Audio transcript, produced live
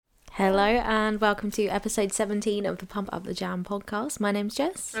Hello and welcome to episode 17 of the Pump Up the Jam podcast. My name's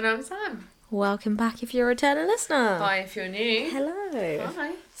Jess. And I'm Sam. Welcome back if you're a returning listener. Hi if you're new. Hello.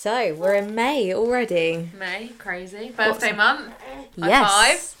 Hi. So, we're in May already. May, crazy. Birthday month. Yes.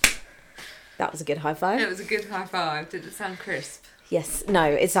 High five. That was a good high five. It was a good high five. Did it sound crisp? Yes. No,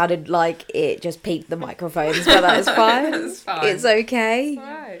 it sounded like it just peaked the microphones, but that is fine. That's fine. It's okay.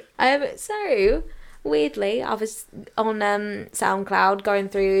 Right. So, weirdly, I was on SoundCloud going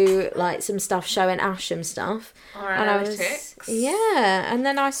through like some stuff showing Asham stuff. And I was, and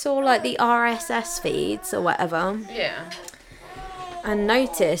then I saw like the RSS feeds or whatever. Yeah. And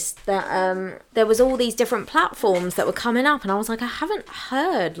noticed that there was all these different platforms that were coming up, and I was like, I haven't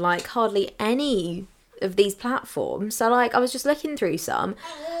heard like hardly any of these platforms. So like I was just looking through some,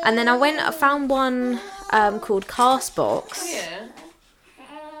 and then I found one called Castbox. Yeah.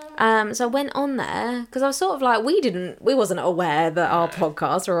 So I went on there because I was sort of like, we wasn't aware that our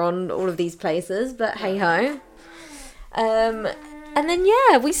podcasts are on all of these places, but hey ho. And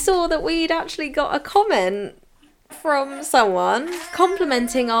then we saw that we'd actually got a comment from someone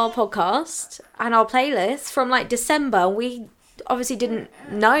complimenting our podcast and our playlist from like December. We obviously didn't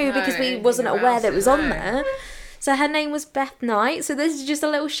know because we wasn't aware that it was on there. So her name was Beth Knight. So this is just a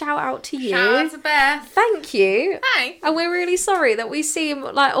little shout out to you. Shout out to Beth. Thank you. Hey. And we're really sorry that we seem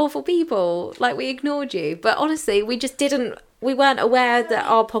like awful people, like we ignored you. But honestly, we weren't aware that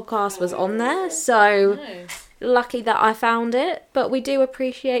our podcast was on there. So lucky that I found it. But we do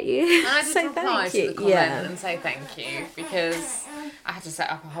appreciate you. And I did so reply thank to you. the comment and say thank you because I had to set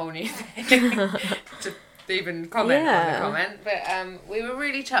up a whole new thing to even comment on the comment. But we were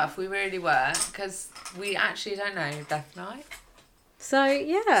really tough. We really were because we actually don't know Beth Knight. So So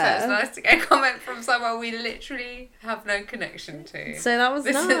it's nice to get a comment from someone we literally have no connection to. So that was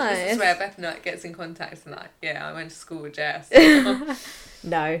This nice. is where Beth Knight gets in contact and like, yeah, I went to school with Jess.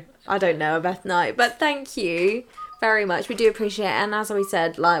 No, I don't know a Beth Knight, but thank you very much. We do appreciate it. And as we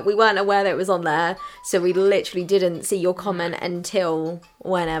said, like we weren't aware that it was on there, so we literally didn't see your comment until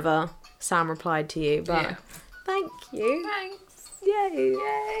whenever Sam replied to you. But thank you. Thanks. Yay.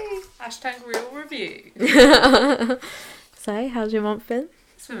 Yay. Hashtag real review. So, how's your month been?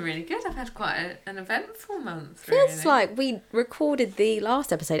 It's been really good. I've had quite an eventful month. Feels like we recorded the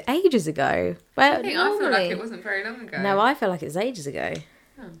last episode ages ago. But I feel like it wasn't very long ago. No, I feel like it was ages ago.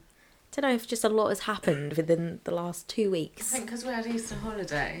 Oh. Don't know if just a lot has happened within the last 2 I weeks. think because we had Easter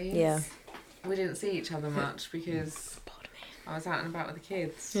holidays. Yeah. We didn't see each other much because I was out and about with the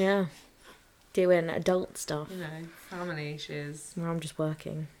kids. Yeah. Doing adult stuff. You know, family issues. Where I'm just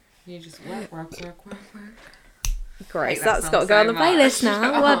working. You just work. Great, Hate that's that got to song go on so the playlist much.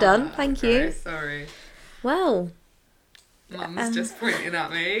 now. Well done, thank you. Okay, sorry. Well, Mum's just pointing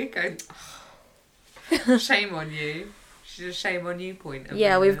at me, going, shame on you. She's a shame on you point at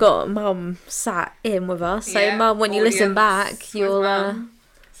yeah, me. we've got Mum sat in with us. So, Yeah, Mum, when you listen audience back, with you'll... Mum.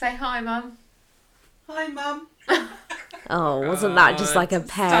 Say hi, Mum. Hi, Mum. Oh, wasn't that just like a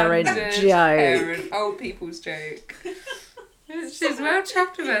parent Standard joke? Parent, old people's joke. She's well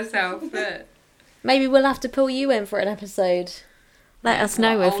chuffed with herself, but... Maybe we'll have to pull you in for an episode. Let us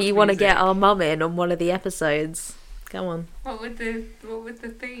know if old you want to get music? our mum in on one of the episodes. Go on. What would the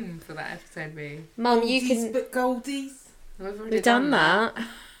theme for that episode be? Mum, you Oldies can... but goldies. We've already We've done that.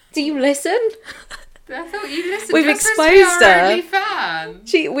 Do you listen? I thought you listened. We've just 'cause exposed we are her. only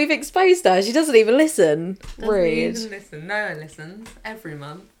fan. We've exposed her. She doesn't even listen. Doesn't Rude. even listen. Noah listens every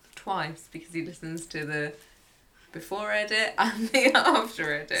month, twice, because he listens to the before edit and the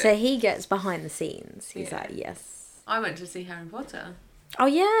after edit. So he gets behind the scenes. He's Yeah. like, yes. I went to see Harry Potter. Oh,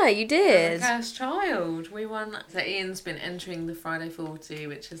 yeah, you did. The Cursed Child. We won. So Ian's been entering the Friday 40,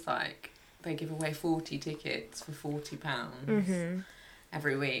 which is like they give away 40 tickets for £40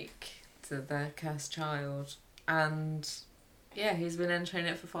 every week to the Cursed Child, and yeah, he's been entering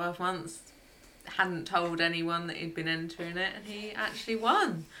it for 5 months. Hadn't told anyone that he'd been entering it, and he actually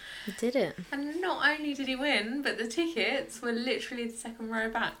won. You did it. And not only did he win, but the tickets were literally the second row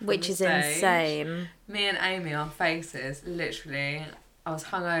back. From Which the is stage. insane. Me and Amy, our faces, literally, I was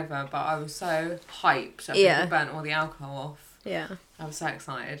hungover, but I was so hyped. I think Yeah. it burnt all the alcohol off. Yeah. I was so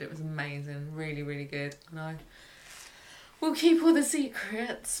excited. It was amazing. Really, really good. And I will keep all the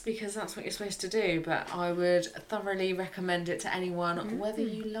secrets because that's what you're supposed to do. But I would thoroughly recommend it to anyone, whether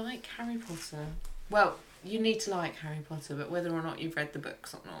you like Harry Potter. Well, you need to like Harry Potter, but whether or not you've read the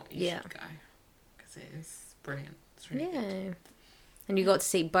books or not, you should go. Because it is brilliant. It's really good. And you got to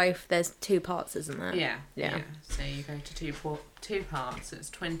see both. There's 2 parts, isn't there? Yeah. So you go to two parts. It's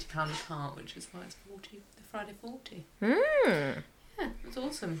 £20 a part, which is why it's 40. The Friday 40. Yeah, it was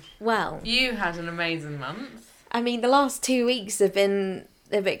awesome. Well, You had an amazing month. I mean, the last 2 weeks have been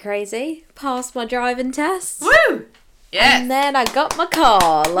a bit crazy. Passed my driving test. Woo! Yes. And then I got my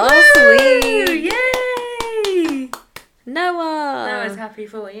car last week. Yay! Noah. Noah's happy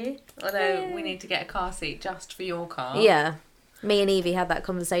for you. Although we need to get a car seat just for your car. Yeah. Me and Evie had that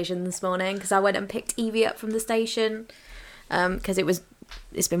conversation this morning because I went and picked Evie up from the station because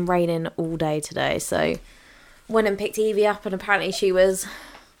it's been raining all day today. So went and picked Evie up and apparently she was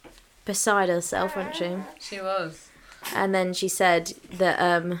beside herself, wasn't she? She was. And then she said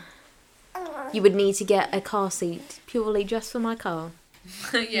that you would need to get a car seat purely just for my car.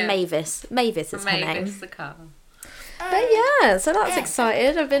 Yeah. Mavis is her name. Mavis the car. But yeah, so that's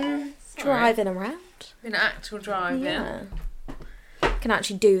excited. I've been driving around. Been actual driving. Yeah. Can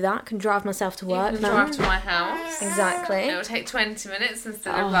actually do that. Can drive myself to work You can now. drive to my house. Exactly. It will take 20 minutes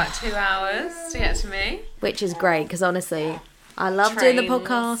instead of like 2 hours to get to me. Which is great because honestly, I love doing the Trains.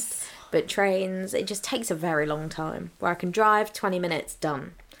 podcast, but trains, it just takes a very long time. Where I can drive 20 minutes,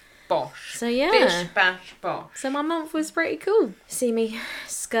 done. Bosh. So yeah. Bish, bash, bosh. So my month was pretty cool. See me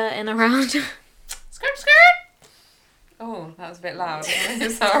skirting around. Skirt, skirt. Oh, that was a bit loud.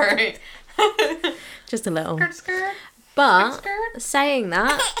 Sorry. Just a little. Skirt, skirt. But Skirt. saying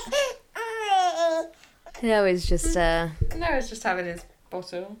that, Noah's just Noah's just having his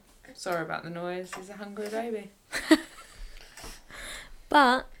bottle. Sorry about the noise. He's a hungry baby.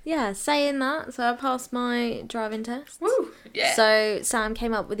 But yeah, saying that, so I passed my driving test. Woo! Yeah. So Sam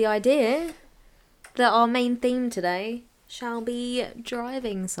came up with the idea that our main theme today shall be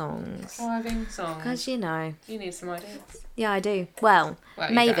driving songs. Driving songs. Because you know, You need some ideas. yeah, I do. Well, Well,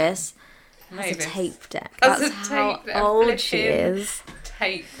 you Mavis has Mavis. a tape deck. Has That's a how tape deck, old she flipping. is.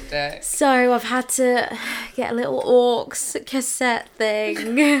 Tape deck. So I've had to get a little aux cassette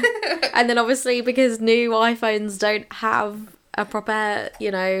thing. And then obviously because new iPhones don't have a proper,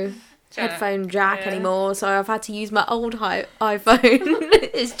 Jack. headphone jack Yeah. anymore, so I've had to use my old iPhone.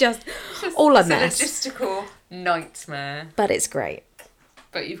 It's just all a It's mess. a logistical nightmare. But it's great.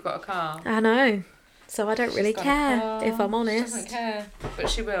 But you've got a car. I know. So I don't She's really got a care, car. if I'm She honest. doesn't care. But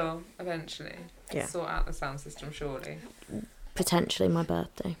she will, eventually. Yeah. Sort out the sound system, surely. Potentially my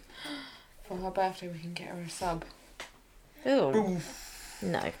birthday. For her birthday, we can get her a sub. Oh.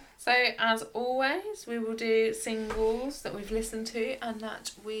 No. So, as always, we will do singles that we've listened to and that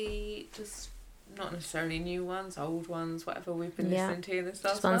we just, not necessarily new ones, old ones, whatever we've been Yeah. listening to this Just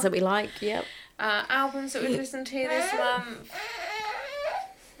last ones month. that we like, yep. Albums that we've listened to this month.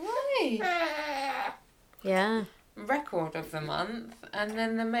 Why? Yeah. Record of the month, and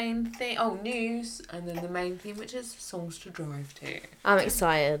then the main thing, news, and then the main theme, which is songs to drive to. I'm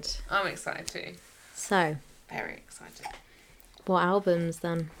excited. I'm excited too. So, Very excited. what albums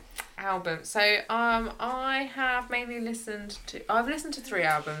then? Album. So I have mainly I've listened to 3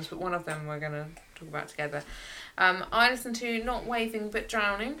 albums, but one of them we're gonna talk about together. I listened to Not Waving But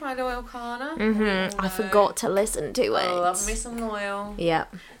Drowning by Loyal Kana. I forgot to listen to it. Love me some Loyal.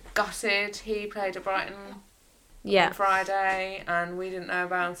 Yep. Gutted. He played at Brighton on Yeah. Friday, and we didn't know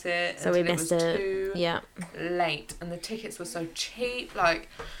about it So we until missed it was it. too Yeah. late, and the tickets were so cheap. Like,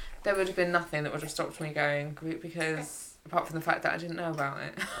 there would have been nothing that would have stopped me going, because apart from the fact that I didn't know about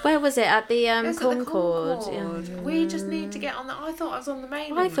it. Where was it? At the It was at the Concord. Concord. Yeah. We just need to get on I thought I was on the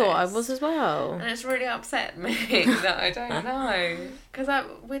mailing I thought I list. was as well. And it's really upset me that I don't know, because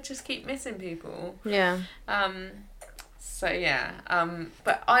we just keep missing people. Yeah. So yeah.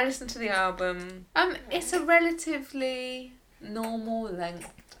 But I listened to the album. It's a relatively normal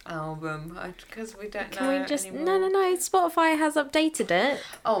length album, because we don't Can know we just... anymore. No. Spotify has updated it.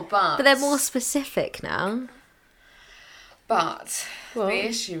 Oh, but But they're more specific now. But What? the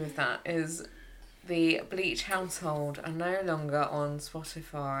issue with that is the Bleach household are no longer on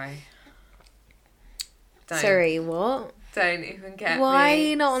Spotify. Sorry, what? Don't even get Why me are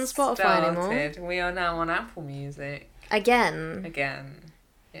you not on Spotify anymore? started. We are now on Apple Music Again. again.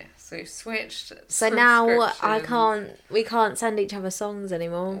 Yeah, so we've switched. So now subscriptions. we can't send each other songs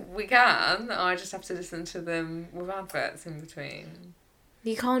anymore. We can. I just have to listen to them with adverts in between.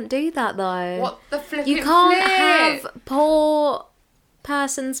 You can't do that though. What the flip? You can't have poor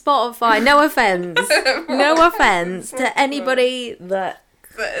person Spotify. No offense. No offense to anybody that.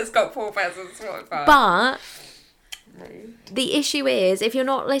 But it's got 4 person Spotify. But the issue is, if you're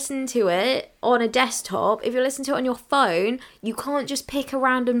not listening to it on a desktop, if you're listening to it on your phone, you can't just pick a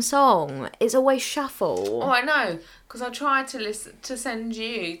random song. It's always shuffle. Oh, I know, because I tried to send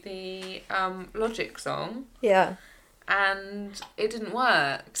you the Logic song, Yeah. and it didn't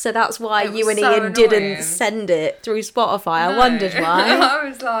work. So that's why It you was and so Ian didn't annoying. send it through Spotify. I No. wondered why. I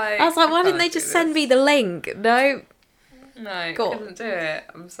was like, why didn't they can't just do send this. me the link? No, No, Go on. couldn't do it.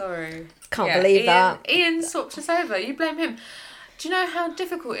 I'm sorry. Can't believe Ian, that. Ian swapped us over. You blame him. Do you know how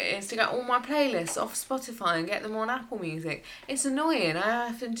difficult it is to get all my playlists off Spotify and get them on Apple Music? It's annoying. I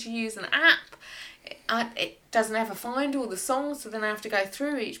have to use an app. It doesn't ever find all the songs, so then I have to go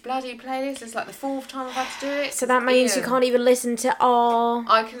through each bloody playlist. It's like the 4th time I've had to do it. So that means you can't even listen to our...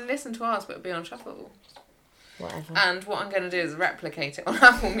 I can listen to ours, but it'll be on shuffle. Whatever. And what I'm going to do is replicate it on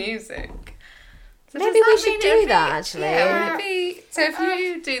Apple Music. So Maybe we should do that, actually. Yeah, would it be... So if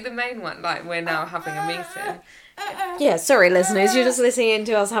you do the main one, like we're now having a meeting... Yeah, sorry listeners, you're just listening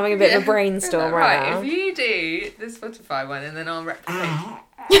to us having a bit of a brainstorm right now. If you do the Spotify one and then I'll replicate...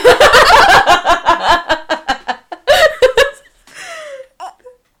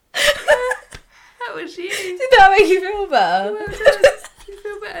 That was you. Did that make you feel better? Well done. You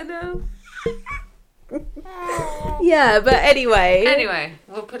feel better now. Yeah, but anyway. Anyway,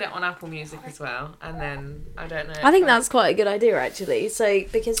 we'll put it on Apple Music as well, and then I don't know. I think that's quite a good idea actually. So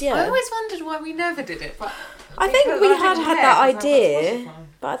because I always wondered why we never did it, but I think we because I had didn't had care, that 'cause I've got idea, Spotify.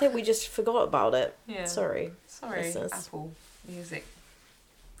 but I think we just forgot about it. Yeah. Sorry, listeners. Apple Music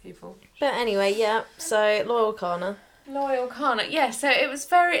people. But anyway, yeah. So Loyal Kana. Loyal Kana. Yeah, so it's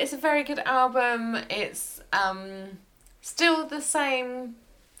a very good album. It's still the same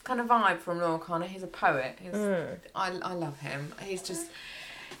kind of vibe from Loyal Kana. He's a poet. I love him. He's just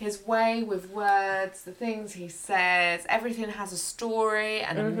his way with words, the things he says, everything has a story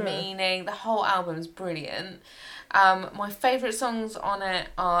and a meaning. The whole album's brilliant. My favourite songs on it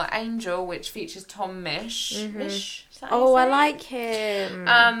are Angel, which features Tom Mish. Mish? Is that how you Oh, I say it? like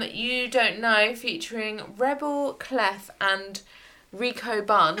him. You Don't Know, featuring Rebel, Clef and Rico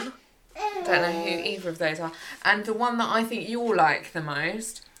Bun. Don't know who either of those are. And the one that I think you'll like the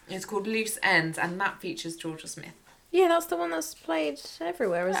most is called Loose Ends, and that features Georgia Smith. Yeah, that's the one that's played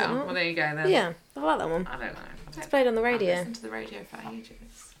everywhere, is it not? Well, there you go then. Yeah, I like that one. I don't know. It's played on the radio. I've listened to the radio for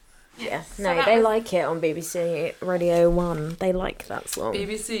ages. Yeah, So no, that they was like it on BBC Radio 1. They like that song.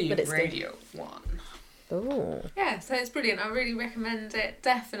 BBC But it's good. Radio 1. Ooh. Yeah, so it's brilliant. I really recommend it.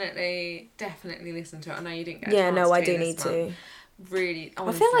 Definitely listen to it. I know you didn't get a Yeah, chance no, I to do this need month. to. Really,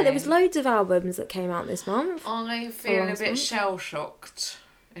 I feel like there was loads of albums that came out this month. I feel a last bit month. shell-shocked,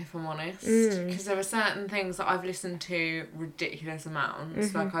 if I'm honest. Because there are certain things that I've listened to ridiculous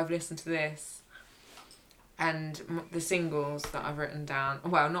amounts. Like, I've listened to this and the singles that I've written down.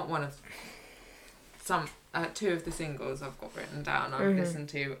 Well, not one of... two of the singles I've got written down I've listened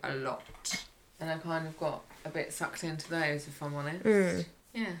to a lot. And I kind of got a bit sucked into those, if I'm honest.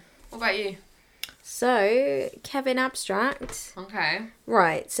 Yeah. What about you? So, Kevin Abstract. Okay.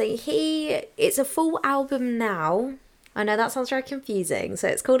 Right, so it's a full album now. I know that sounds very confusing. So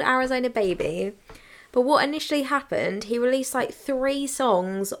it's called Arizona Baby. But what initially happened, he released like 3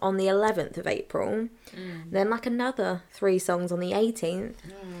 songs on the 11th of April. Then like another 3 songs on the 18th.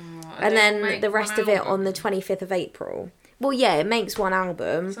 And then the rest of it on the 25th of April. Well, yeah, it makes one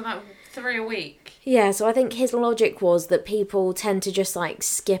album. So that 3 a week. Yeah, so I think his logic was that people tend to just like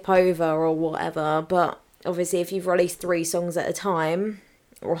skip over or whatever. But obviously if you've released 3 songs at a time,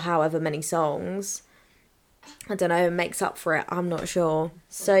 or however many songs, I don't know, it makes up for it. I'm not sure.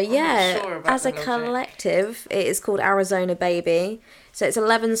 So yeah, not sure about as a the logic. collective, it is called Arizona Baby. So it's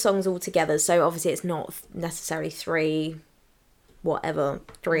 11 songs altogether. So obviously it's not necessarily 3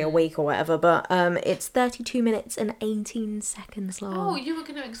 a week or whatever, but it's 32 minutes and 18 seconds long. Oh, you were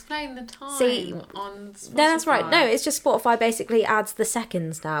going to explain the time See, on Spotify. No, that's right. No, it's just Spotify basically adds the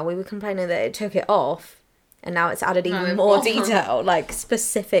seconds now. We were complaining that it took it off, and now it's added even more detail, like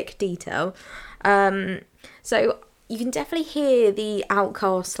specific detail. So you can definitely hear the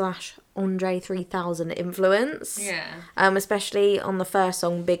Outkast / Andre 3000 influence. Yeah. Especially on the first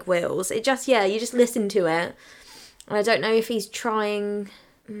song, Big Wheels. You just listen to it. And I don't know if he's trying...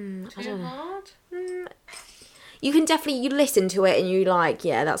 I don't Too know. hard? You can definitely... You listen to it and you like,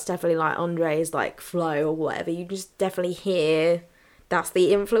 yeah, that's definitely like Andre's like flow or whatever. You just definitely hear that's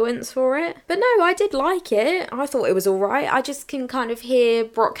the influence for it. But no, I did like it. I thought it was alright. I just can kind of hear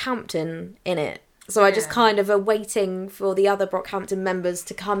Brockhampton in it. So I just kind of are waiting for the other Brockhampton members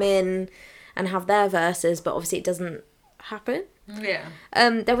to come in and have their verses, but obviously it doesn't happen. Yeah.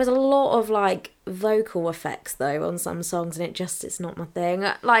 There was a lot of like vocal effects though on some songs, and it's not my thing.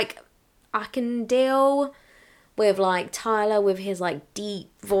 Like, I can deal with like Tyler with his like deep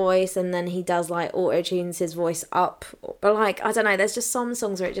voice, and then he does like auto-tunes his voice up, but like, I don't know, there's just some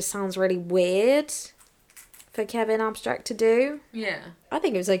songs where it just sounds really weird for Kevin Abstract to do. Yeah. I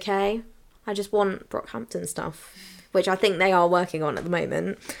think it was okay. I just want Brockhampton stuff, which I think they are working on at the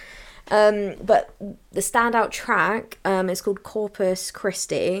moment. But the standout track is called Corpus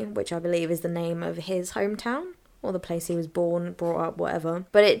Christi, which I believe is the name of his hometown. or the place he was born, brought up, whatever.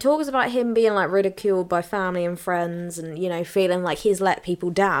 But it talks about him being like ridiculed by family and friends and, you know, feeling like he's let people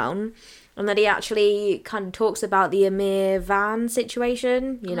down. And that he actually kind of talks about the Amir Van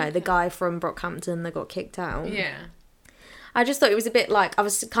situation, you know, the guy from Brockhampton that got kicked out. Yeah. I just thought it was a bit like, I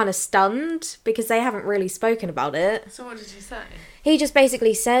was kind of stunned because they haven't really spoken about it. So what did he say? He just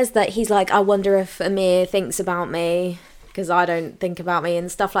basically says that he's like, I wonder if Amir thinks about me because I don't think about me and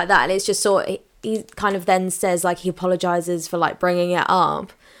stuff like that. And it's just sort of, he kind of then says like he apologises for like bringing it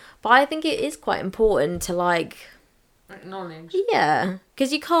up. But I think it is quite important to like... Acknowledge. Yeah,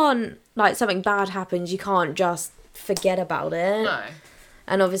 because you can't, like, something bad happens, you can't just forget about it. No.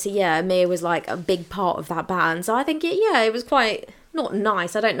 And obviously, yeah, Amir was, like, a big part of that band. So I think, it was quite, not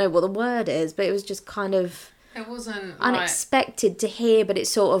nice, I don't know what the word is, but it was just kind of... It wasn't, unexpected to hear, but it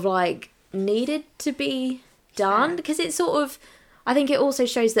sort of, like, needed to be done. Because it sort of... I think it also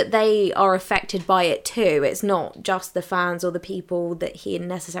shows that they are affected by it too. It's not just the fans or the people that he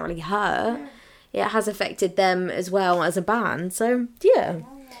necessarily hurt. Yeah. It has affected them as well as a band. So, yeah.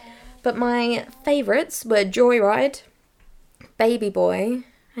 But my favourites were Joyride, Baby Boy,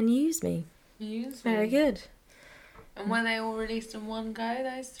 and Use Me. Use Me. Very good. And were they all released in one go,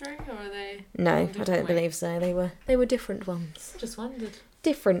 those three? Or are they... No, I don't believe so. They were different ones. Just wondered.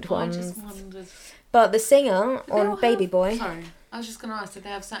 Different ones. I just wondered. But the singer on Baby Boy... Sorry. I was just going to ask, did they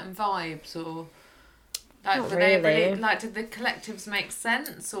have certain vibes? Or... Like, Not were really. they like, did the collectives make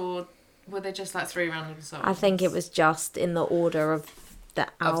sense? Or... Were they just like 3 random songs? I think it was just in the order of the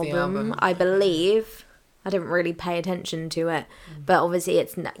album. I believe. I didn't really pay attention to it, but obviously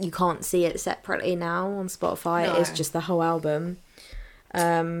you can't see it separately now on Spotify. No. It's just the whole album.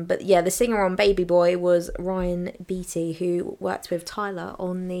 But yeah, the singer on Baby Boy was Ryan Beatty, who worked with Tyler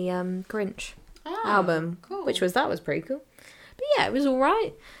on the Grinch album, cool. that was pretty cool. But yeah, it was all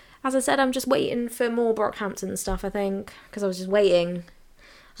right. As I said, I'm just waiting for more Brockhampton stuff. I think because I was just waiting.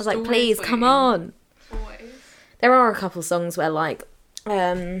 I was like, please, come on. Always. There are a couple songs where, like,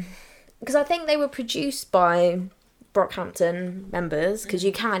 because I think they were produced by Brockhampton members, because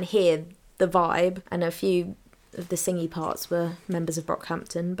you can hear the vibe, and a few of the singy parts were members of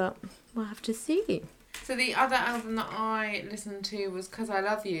Brockhampton, but we'll have to see. So the other album that I listened to was 'Cause I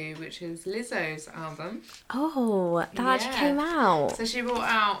Love You, which is Lizzo's album. Oh, that actually came out. So she brought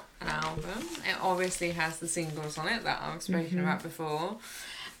out an album. It obviously has the singles on it that I've spoken about before.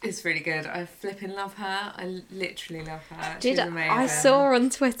 It's really good. I flipping love her. I literally love her. She's amazing. I saw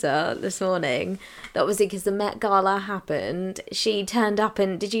on Twitter this morning that obviously because the Met Gala happened, she turned up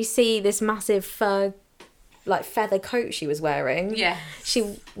and did you see this massive fur, like feather coat she was wearing? Yeah.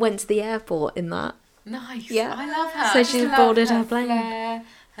 She went to the airport in that. Nice. Yeah. I love her. So she boarded her plane. Flair,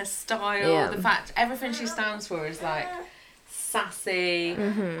 her style, the fact, everything she stands for is like sassy.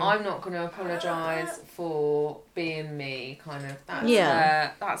 I'm not going to apologise for being me, kind of.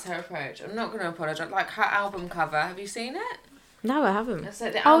 That's her approach. I'm not going to apologise. Like her album cover, have you seen it? No, I haven't. So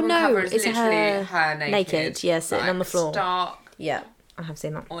the album cover is it's literally her naked. Naked, yeah, sitting on the floor. Stark. Yeah, I have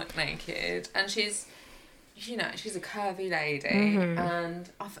seen that. Like naked. And she's, you know, she's a curvy lady. And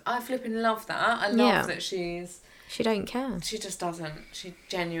I flipping love that. I love that she don't care. She just doesn't. She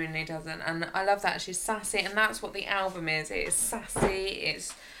genuinely doesn't. And I love that. She's sassy. And that's what the album is. It's sassy.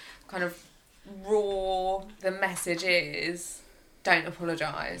 It's kind of raw. The message is, don't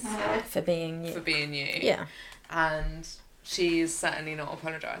apologise. For being you. For being you. Yeah. And she's certainly not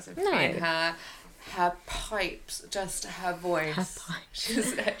apologising for being her. Her pipes, just her voice. Her pipes.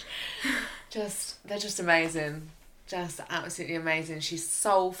 She's they're just amazing. Just absolutely amazing. She's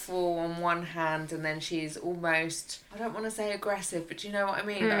soulful on one hand, and then she's almost, I don't want to say aggressive, but do you know what I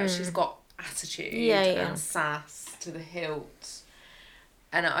mean? Like she's got attitude and sass to the hilt.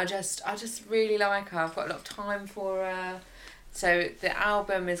 And I just really like her. I've got a lot of time for her. So the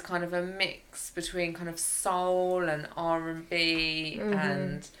album is kind of a mix between kind of soul and R&B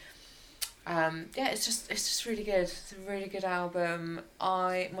and it's just really good. It's a really good album.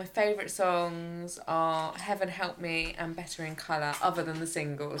 My favourite songs are Heaven Help Me and Better in Colour, other than the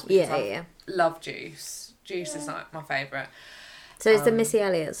singles. I love Juice. Juice is like my favourite. So is the Missy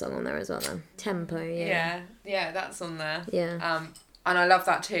Elliott song on there as well then? Tempo, yeah, that's on there. Yeah. And I love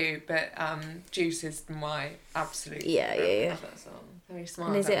that too, but Juice is my absolute favourite. I love that song. Very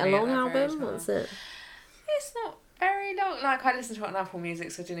smart. And is it a long album? What's it? It's not very long. Like, I listen to it on Apple Music,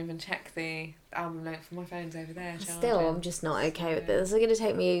 so I didn't even check the album note for my phone's over there. Still, I'm just not okay with this. It's going to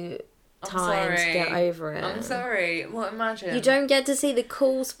take me time to get over it. I'm sorry. Well, imagine. You don't get to see the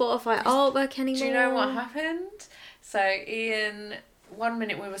cool Spotify artwork anymore. Do you know what happened? So Ian one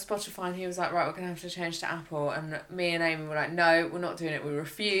minute we were Spotify and he was like, right, we're going to have to change to Apple. And me and Amy were like, no, we're not doing it. We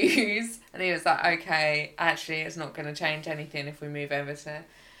refuse. And he was like, okay, actually, it's not going to change anything if we move over to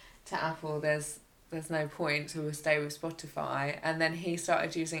Apple. There's no point, so we'll stay with Spotify. And then he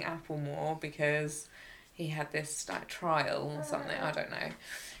started using Apple more because he had this like trial or something. I don't know.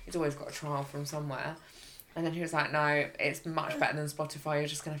 He's always got a trial from somewhere. And then he was like, no, it's much better than Spotify. You're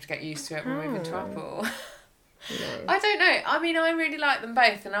just going to have to get used to it. We're moving to Apple. No. I don't know. I mean, I really like them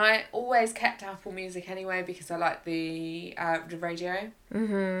both, and I always kept Apple Music anyway because I like the radio.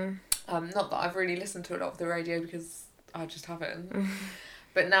 Mhm. Not that I've really listened to a lot of the radio because I just haven't.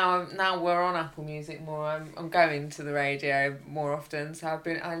 But now we're on Apple Music more. I'm going to the radio more often, so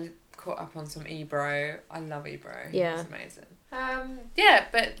I caught up on some Ebro. I love Ebro. Yeah. It's amazing.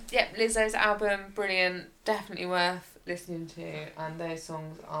 Lizzo's album, brilliant, definitely worth listening to, and those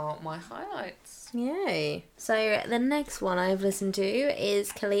songs are my highlights. Yay. So the next one I've listened to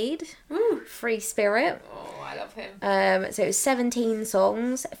is Khalid, Woo. Free Spirit. Oh, I love him. So it's 17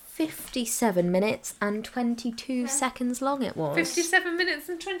 songs, 57 minutes and 22 seconds long it was. 57 minutes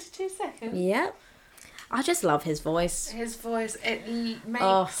and 22 seconds. Yep. I just love his voice. His voice, it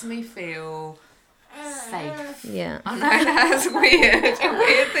makes me feel safe. Yeah. I know that's weird, a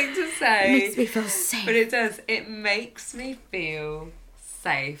weird thing to say. It makes me feel safe. But it does. It makes me feel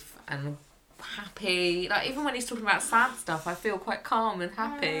safe and happy. Like, even when he's talking about sad stuff, I feel quite calm and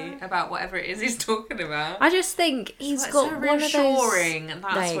happy about whatever it is he's talking about. I just think he's It's got so one of those... reassuring, and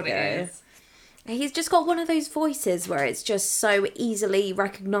that's There you what go. it is. He's just got one of those voices where it's just so easily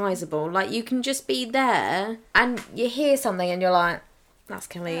recognisable. Like, you can just be there and you hear something and you're like, that's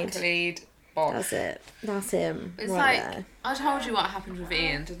Khalid. Khalid, Bosch. That's it. That's him. It's right like, there. I told you what happened with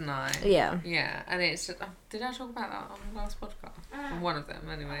Ian, didn't I? Yeah. Yeah, and it's just, did I talk about that on the last podcast? On one of them,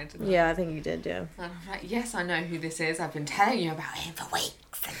 anyway, didn't I? Yeah, I think you did, yeah. And I'm like, yes, I know who this is. I've been telling you about him for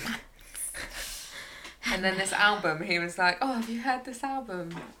weeks and months. And then this album, he was like, oh, have you heard this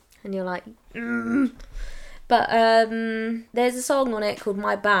album? And you're like, But there's a song on it called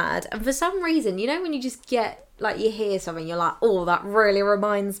My Bad. And for some reason, you know when you just get, like, you hear something, you're like, oh, that really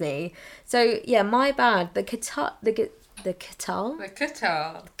reminds me. So, yeah, My Bad, the guitar... The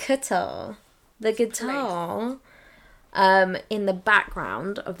guitar in the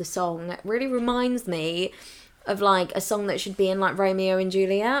background of the song really reminds me of, like, a song that should be in, like, Romeo and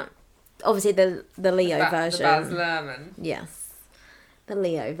Juliet. Obviously, the Leo version. The Baz Luhrmann. Yes. The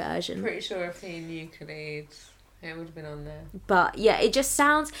Leo version. Pretty sure if he knew Khalid, it would have been on there. But, yeah, it just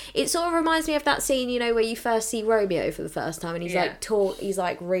sounds... It sort of reminds me of that scene, you know, where you first see Romeo for the first time and he's, he's,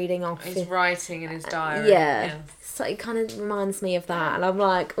 like, reading off... He's writing in his diary. Yeah. So it kind of reminds me of that. And I'm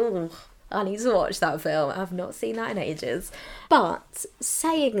like, oh, I need to watch that film. I've not seen that in ages. But,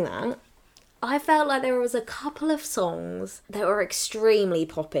 saying that, I felt like there was a couple of songs that were extremely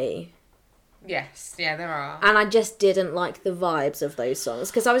poppy. Yes, yeah, there are. And I just didn't like the vibes of those songs.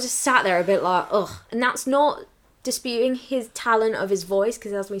 Because I was just sat there a bit like, ugh. And that's not disputing his talent of his voice.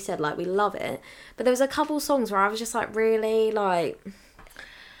 Because as we said, like, we love it. But there was a couple songs where I was just like, really? Like,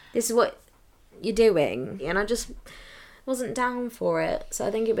 this is what you're doing. And I just wasn't down for it. So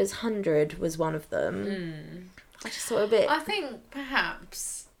I think it was 100 was one of them. I just thought a bit... I think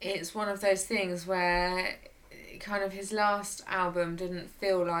perhaps it's one of those things where... kind of his last album didn't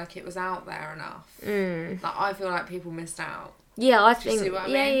feel like it was out there enough. Like, I feel like people missed out. Yeah, I Do you think... see what I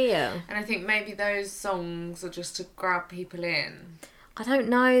yeah, mean? yeah. And I think maybe those songs are just to grab people in. I don't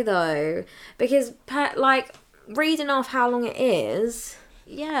know, though. Because, like, reading off how long it is...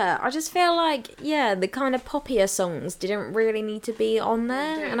 Yeah, I just feel like, yeah, the kind of poppier songs didn't really need to be on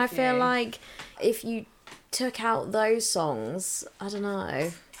there. And I feel like if you took out those songs, I don't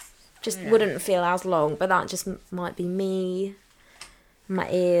know... just wouldn't feel as long, but that just might be me, my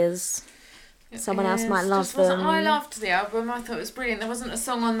ears. Someone else might love them. I loved the album. I thought it was brilliant. There wasn't a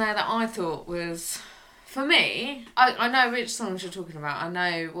song on there that I thought was... For me, I know which songs you're talking about. I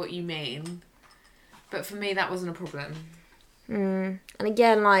know what you mean. But for me, that wasn't a problem. And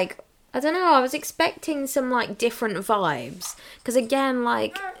again, like, I don't know, I was expecting some, like, different vibes. Because again,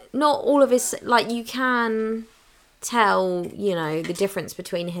 like, not all of his... Like, you can... tell, you know, the difference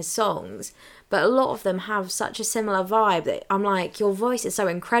between his songs, but a lot of them have such a similar vibe that I'm like, your voice is so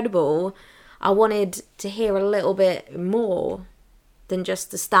incredible. I wanted to hear a little bit more than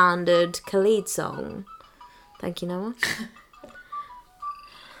just the standard Khalid song. Thank you, Noah.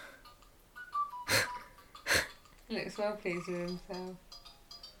 He looks well pleased with himself.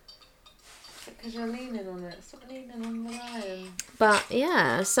 Because you're leaning on it. Stop leaning on the lion. But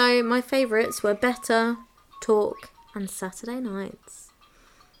yeah, so my favourites were Better, Talk and Saturday Nights.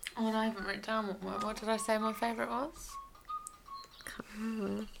 Oh, and I haven't written down what did I say my favourite was? Can't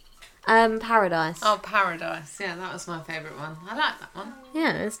Paradise. Oh, Paradise. Yeah, that was my favourite one. I like that one.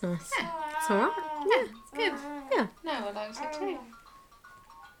 Yeah, it's nice. Yeah. It's alright. Yeah, it's good. Yeah. No, I liked it too.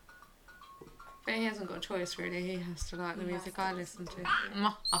 But he hasn't got a choice, really. He has to like the music I listen to.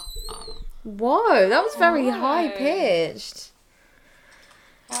 Whoa, that was very Whoa. high pitched.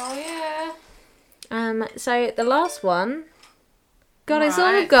 Oh, yeah. So the last one. God, it's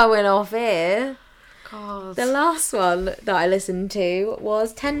all Right. going off here. God. The last one that I listened to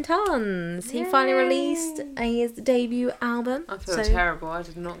was 10 Tons. He finally released his debut album. I feel terrible. I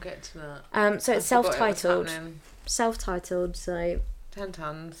did not get to that. So it's I forgot it was self-titled. happening. Self-titled, so 10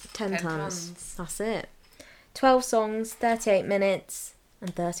 tons. 10 tons. That's it. 12 songs, 38 minutes,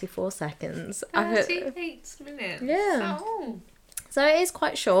 and 34 seconds. 38 minutes. Yeah. Oh. So it is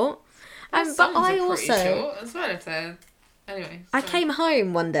quite short. Those But songs I are also... pretty short as well if they're... Anyway. I sorry. came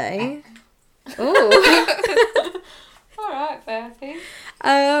home one day. Ooh. Alright, Bertie.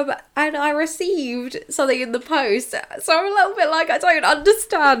 And I received something in the post. So I'm a little bit like, I don't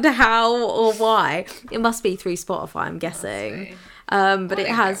understand how or why. It must be through Spotify, I'm guessing. But it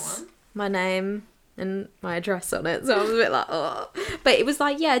has my name and my address on it. So I was a bit like, oh. But it was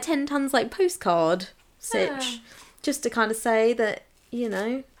like, 10 tons like postcard sitch. Yeah. Just to kind of say that, you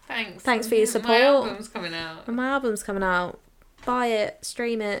know, Thanks for your support. My album's coming out. when my album's coming out, buy it,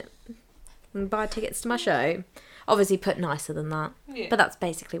 stream it, and buy tickets to my show. Obviously put nicer than that. Yeah. But that's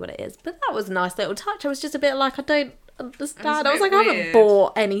basically what it is. But that was a nice little touch. I was just a bit like, I don't understand. a I was bit like, I haven't weird.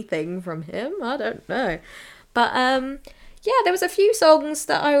 bought anything from him. I don't know. But there was a few songs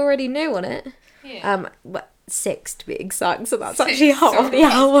that I already knew on it. Yeah. 6 to be exact. So that's 6 actually half the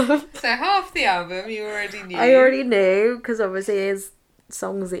songs. album. So half the album you already knew. I already knew because obviously it's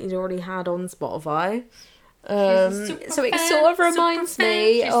songs that he's already had on Spotify. So it sort of reminds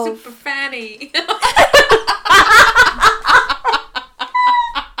me She's of. super fanny.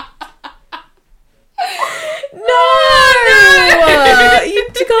 No! You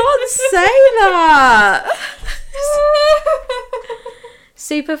can't say that!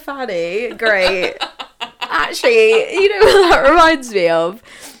 Super funny. Great. Actually, you know what that reminds me of?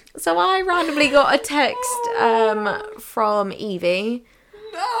 So I randomly got a text from Evie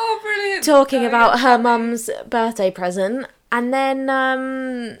Oh, brilliant. talking No, about her that's mum's birthday present, and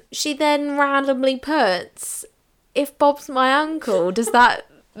then she then randomly puts, "If Bob's my uncle, does that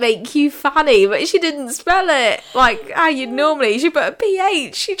make you fanny?" But she didn't spell it like how you'd normally. She put a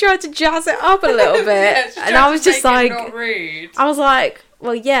PH. She tried to jazz it up a little bit, Yeah, she and tried I to was just make it like, not rude. I was like,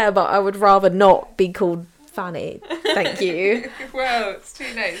 well, yeah, but I would rather not be called Fanny. Thank you. Well, it's too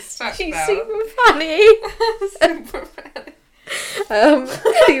late. It's stuck She's now. super funny. Super fanny.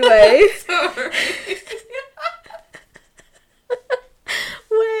 Anyway, Sorry.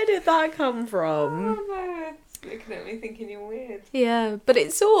 where did that come from? Oh no, it's looking at me thinking you're weird. Yeah, but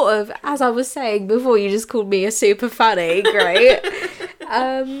it's sort of, as I was saying before, you just called me a super fanny, great.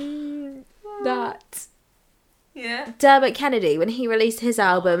 That Yeah. Dermot Kennedy, when he released his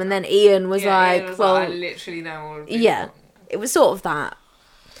album, and then Ian was like, Ian was well, I literally know all of these yeah, songs. it was sort of that.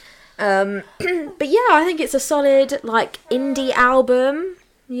 But yeah, I think it's a solid, like, indie album,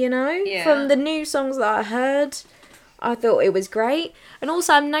 you know? Yeah. From the new songs that I heard, I thought it was great. And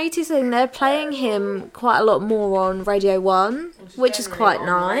also, I'm noticing they're playing him quite a lot more on Radio 1, which is generally quite on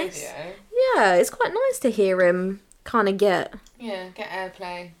nice. radio. Yeah, it's quite nice to hear him kind of get Yeah, get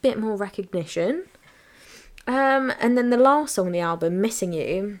airplay. a bit more recognition. And then the last song on the album, Missing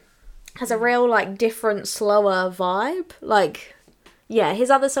You, has a real, like, different, slower vibe. Like, yeah, his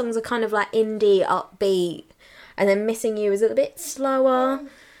other songs are kind of like indie, upbeat, and then Missing You is a bit slower.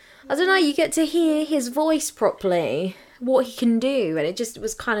 I don't know, you get to hear his voice properly, what he can do, and it just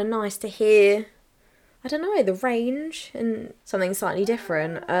was kind of nice to hear, I don't know, the range and something slightly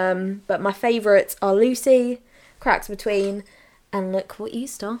different. But my favourites are Lucy, Cracks Between, and Look What You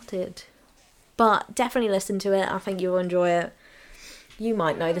Started. But definitely listen to it, I think you'll enjoy it. You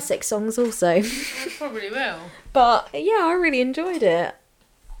might know the 6 songs also. I probably will. But yeah, I really enjoyed it.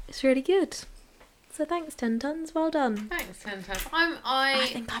 It's really good. So thanks, 10 Tons. Well done. Thanks, Tentas. I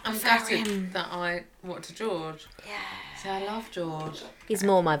think I I'm prefer gutted him. that what to George. Yeah. See, I love George. He's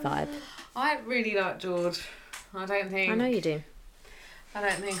more my vibe. I really like George. I don't think I know you do.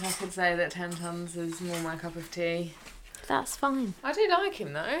 I could say that 10 Tons is more my cup of tea. That's fine. I do like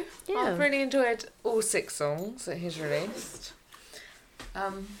him though. Yeah. I've really enjoyed all 6 songs that he's released.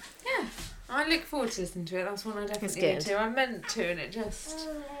 Yeah, I look forward to listening to it. That's one I definitely It's need to. I meant to, and it just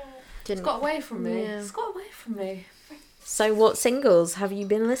Didn't. got away from me. Yeah. It's got away from me. So what singles have you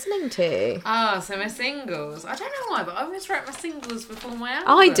been listening to? So my singles. I don't know why, but I always write my singles before my albums.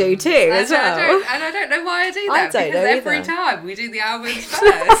 I do too, as well. And I don't know why I do I that. don't because know every either. time we do the albums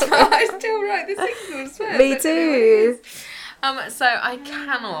first, but I still write the singles first. Me too. So I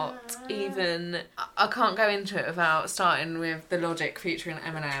cannot even. I can't go into it without starting with The Logic featuring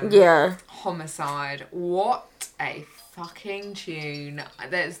Eminem. Yeah. Homicide. What a fucking tune.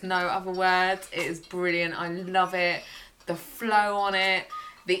 There's no other words. It is brilliant. I love it. The flow on it.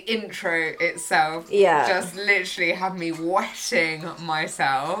 The intro itself. Yeah. Just literally had me wetting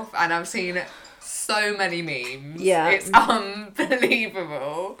myself. And I've seen so many memes. Yeah. It's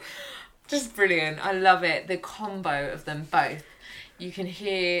unbelievable. Just brilliant. I love it. The combo of them both. You can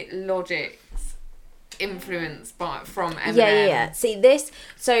hear Logic's influence from Eminem. Yeah. See this.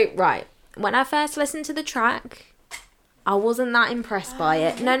 So right, when I first listened to the track, I wasn't that impressed by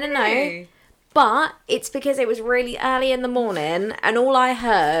it. No. Really? But it's because it was really early in the morning, and all I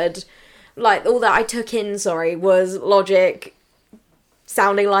heard, like all that I took in, was Logic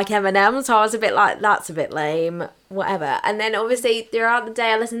sounding like Eminem. So I was a bit like, that's a bit lame. Whatever. And then obviously throughout the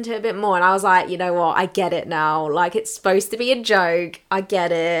day I listened to it a bit more and I was like, you know what, I get it now. Like, it's supposed to be a joke. I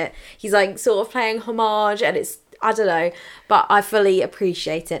get it. He's like sort of playing homage and it's, I don't know, but I fully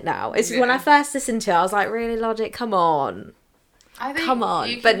appreciate it now. It's when I first listened to it, I was like, really, Logic, come on. I think Come on.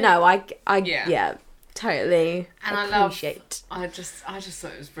 you But can- no, I Yeah. totally And appreciate. I just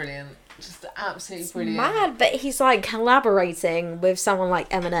thought it was brilliant. Just absolutely brilliant. Mad, but he's like collaborating with someone like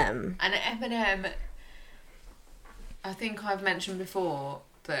Eminem. And Eminem, I think I've mentioned before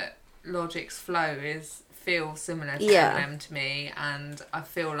that Logic's flow feels similar to Eminem to me, and I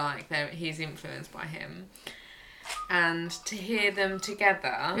feel like he's influenced by him. And to hear them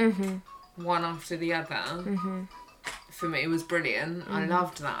together, one after the other, for me was brilliant. I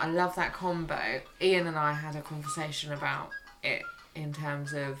loved that. I love that combo. Ian and I had a conversation about it in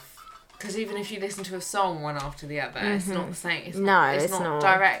terms of, because even if you listen to a song one after the other, it's not the same. It's not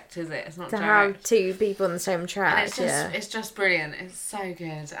direct, is it? It's not To direct. have two people on the same track. And it's just brilliant. It's so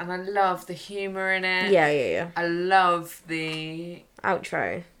good, and I love the humour in it. Yeah. I love the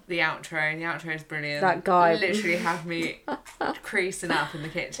Outro. outro. The outro is brilliant. That guy literally had me creasing up in the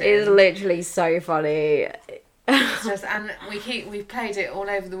kitchen. It's literally so funny. It's just, and we played it all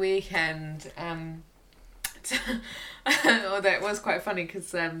over the weekend. Although it was quite funny because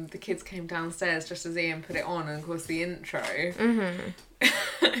the kids came downstairs just as Ian put it on, and of course the intro.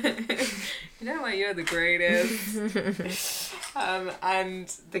 You know what, you're the greatest.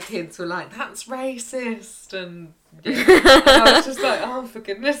 And the kids were like, "That's racist," and I was just like, "Oh, for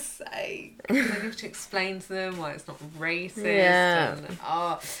goodness sake!" And then you have to explain to them why it's not racist. Yeah.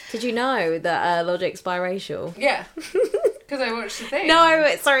 And, Did you know that Logic's biracial? yeah. Because I watched the thing.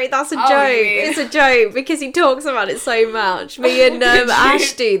 No, sorry, that's a Oh, joke. you mean- It's a joke because he talks about it so much. Me and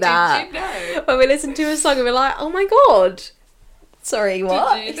Ash do that. Did you know? When we listen to a song and we're like, oh my god. Sorry,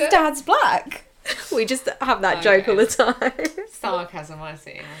 what? you It's know? Dad's black. We just have that joke all the time. Sarcasm, I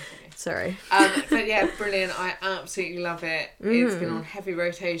see. Sorry. But yeah, brilliant. I absolutely love it. It's been on heavy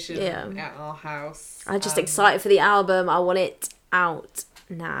rotation at our house. I'm just excited for the album. I want it out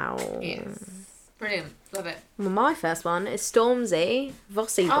now. Yes. Brilliant. Love it. Well, my first one is Stormzy,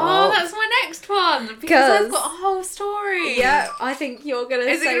 Vossi Oh, Bop. that's my next one. Because I've got a whole story. Yeah, I think you're going to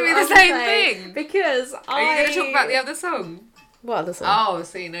Is it say gonna be what the I'm same saying. thing? Because Are you going to talk about the other song? What other song? Oh,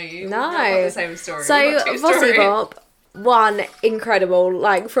 so you know you. No. We've got the same story. So, We've got two Vossi stories. Bop, one, incredible.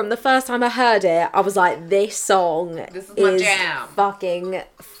 Like, from the first time I heard it, I was like, this song This is my jam. fucking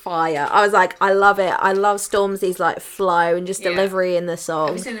fire. I was like, I love it. I love Stormzy's, like, flow and just Yeah. delivery in the Have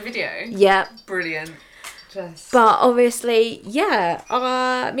song. you seen the video? Yep. Brilliant. Just. But obviously, yeah,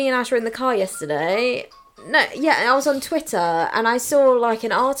 me and Ash were in the car yesterday. No, yeah, and I was on Twitter and I saw like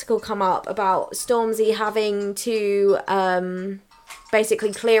an article come up about Stormzy having to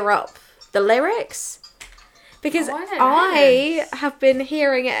basically clear up the lyrics. Because Oh, I don't know I have been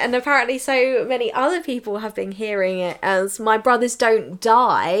hearing it, and apparently so many other people have been hearing it as "My brothers don't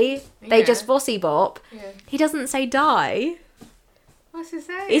die, they Yeah. just Vossi Bop." Yeah. He doesn't say die, What's he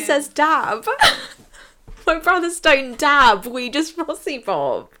saying? he says dab. My brothers don't dab, we just Vossi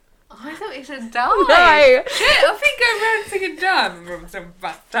Bop. I thought he said die. No. Shit, I think I'm around singing dab. From some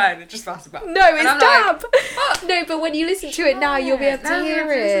back time. It just fast about. No, it's And I'm dab. like, what? No, but when you listen to it now, you'll be able to Now hear I'm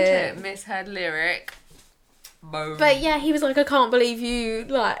gonna listen to it. Misheard lyric. Boom. But yeah, he was like, I can't believe you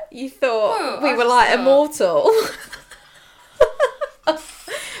thought Well, we I were just like thought- immortal.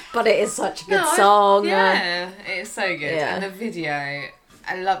 But it is such a good song. Yeah, it's so good. Yeah. And the video,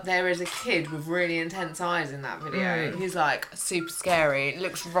 there is a kid with really intense eyes in that video. He's like super scary. It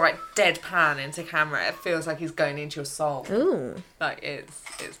looks right deadpan into camera. It feels like he's going into your soul. Ooh. Like it's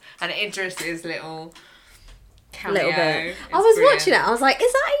and Idris's little cameo. Little bit. is I was brilliant. watching it. I was like,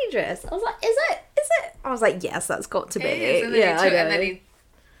 is that Idris? I was like, is it? I was like, yes, that's got to be. It is, and then Yeah, he I know. and then he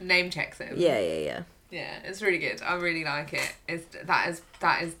name checks him. Yeah. Yeah, it's really good. I really like it. That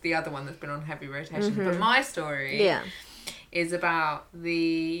is the other one that's been on heavy rotation. But my story Yeah. is about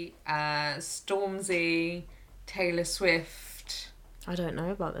the Stormzy Taylor Swift I don't know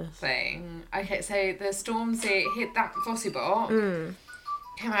about this. thing. Okay, so the Stormzy hit that Vossybot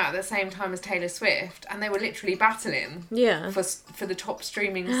came out at the same time as Taylor Swift, and they were literally battling Yeah. for the top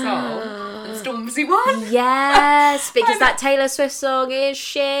streaming song, and Stormzy won. Yes, because that Taylor Swift song is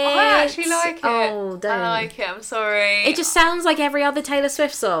shit. I actually like it. Oh, damn. I like it. I'm sorry. It just sounds like every other Taylor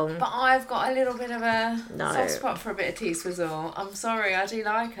Swift song. But I've got a little bit of a No. soft spot for a bit of T-Swizzle. I'm sorry, I do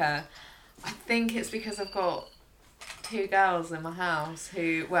like her. I think it's because I've got two girls in my house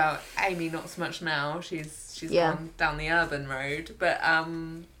who, well, Amy not so much now. She's Yeah. gone down the urban road, but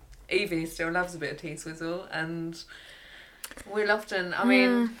Evie still loves a bit of T-Swizzle, and we'll often, I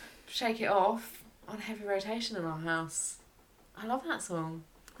mean, Shake It Off on heavy rotation in our house. I love that song.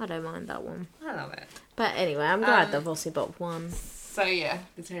 I don't mind that one. I love it. But anyway, I'm glad that Vossy Bop won. So yeah,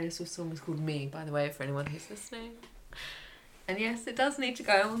 the Taylor Swift song was called Me, by the way, for anyone who's listening. And yes, it does need to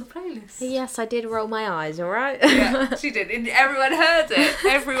go on the playlist. Yes, I did roll my eyes, alright? Yeah, she did. And everyone heard it.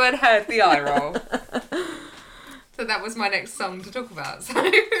 Everyone heard the eye roll. So that was my next song to talk about. So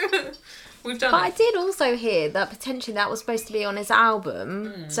we've done But I it. did also hear that potentially that was supposed to be on his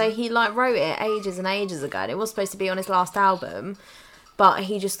album. So he like wrote it ages and ages ago, and it was supposed to be on his last album, but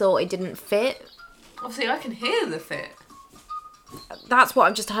he just thought it didn't fit. Obviously, I can hear the fit. That's what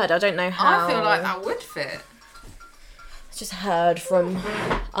I've just heard. I don't know how. I feel like that would fit. I've just heard from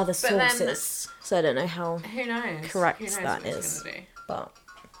other But then- sources, so I don't know how Who knows? correct Who knows that what it's is. gonna do. But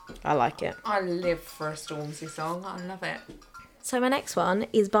I like it. I live for a Stormzy song. I love it. So my next one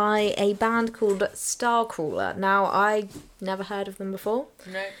is by a band called Starcrawler. Now, I never heard of them before.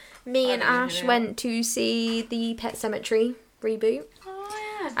 No. Me I and don't know who Ash they are. went to see the Pet Sematary reboot.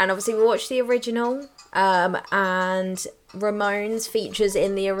 Oh yeah. And obviously we watched the original, and Ramones features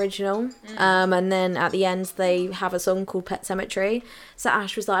in the original, and then at the end they have a song called Pet Sematary. So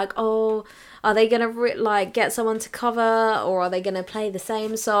Ash was like, oh, are they gonna like get someone to cover, or are they gonna play the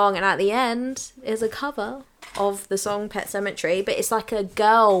same song? And at the end is a cover of the song Pet Sematary, but it's like a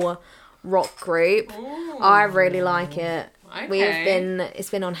girl rock group. Ooh. I really like it. Okay. It's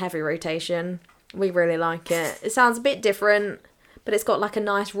been on heavy rotation. We really like it. It sounds a bit different, but it's got like a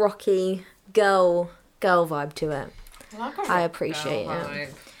nice rocky girl vibe to it. Like a I rock appreciate girl it.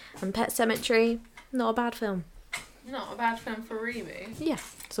 vibe. And Pet Sematary, not a bad film. Not a bad film for reboot. Yeah,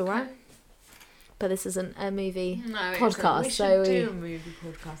 it's alright. But this isn't a movie No, podcast, we so should do a movie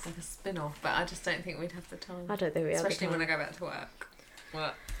podcast, like a spin-off, but I just don't think we'd have the time. I don't think we have the Especially when I time. go back to work.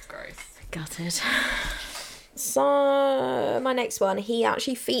 Well, gross. Gutted. So my next one, he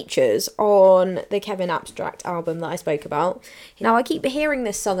actually features on the Kevin Abstract album that I spoke about. Now I keep hearing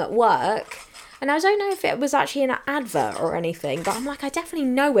this song at work, and I don't know if it was actually an advert or anything, but I'm like, I definitely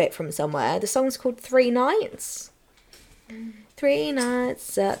know it from somewhere. The song's called 3 Nights. 3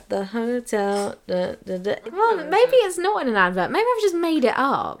 nights at the hotel. Da, da, da. Well, maybe it's not in an advert. Maybe I've just made it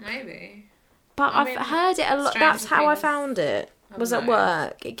up. Maybe. But I I've mean, heard it a lot. Stranger That's how I Things. found it. Was don't at know.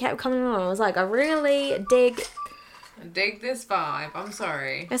 work. It kept coming on. I was like, I really dig. I dig this vibe. I'm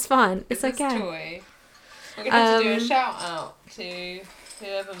sorry. It's fine. It's This okay. toy. We're going to have to do a Um, shout out to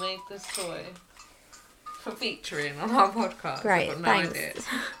whoever made this toy for featuring on our podcast. Great, I've got no thanks. idea.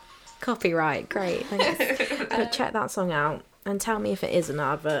 Copyright. Great. Thanks. But check that song out and tell me if it is an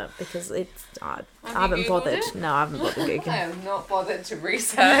advert, because it's. I Have haven't you Googled bothered. it? No, I haven't bothered I googling. have not bothered to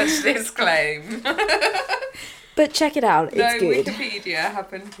research this claim. But check it out. It's No good. Wikipedia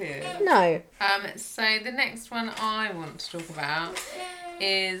happened here. No. So the next one I want to talk about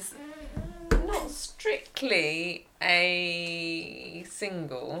is not strictly a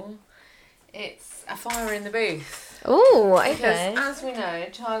single. It's A Fire in the Booth. Oh, Because okay. as we know,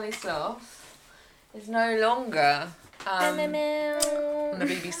 Charlie Sloth is no longer on the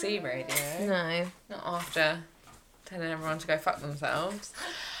BBC radio. No. Not after telling everyone to go fuck themselves.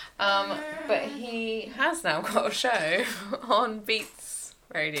 But he has now got a show on Beats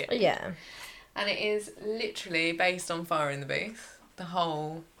Radio. Yeah. And it is literally based on Fire in the Booth. The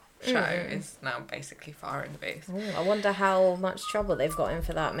whole show is now basically Fire in the Booth. Ooh, I wonder how much trouble they've got in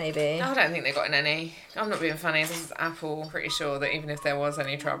for that, maybe. I don't think they got in any. I'm not being funny. This is Apple. Pretty sure that even if there was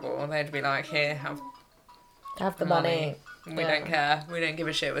any trouble, they'd be like, here, have Have the money. money. We don't care. We don't give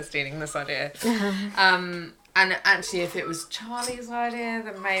a shit. We're stealing this idea. And actually, if it was Charlie's idea,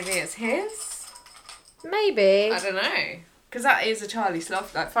 then maybe it's his. Maybe. I don't know. Because that is a Charlie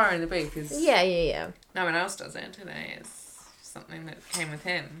sloth. Like, Fire in the Booth is... Yeah. No one else does it, do they? It's something that came with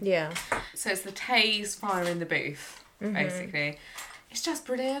him. Yeah. So it's the Taze Fire in the Booth, basically. It's just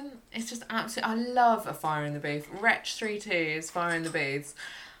brilliant. It's just absolutely... I love a Fire in the Booth. Wretch 3-2's Fire in the Booths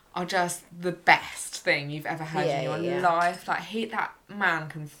are just the best thing you've ever heard in your life. Like, that man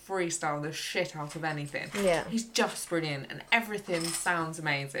can freestyle the shit out of anything. Yeah. He's just brilliant, and everything sounds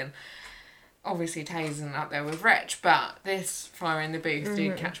amazing. Obviously, Taze isn't up there with Wretch, but this Fire in the Booth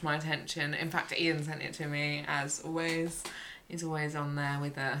did catch my attention. In fact, Ian sent it to me, as always. He's always on there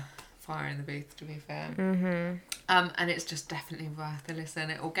with a Fire in the Booth, to be fair. And it's just definitely worth a listen.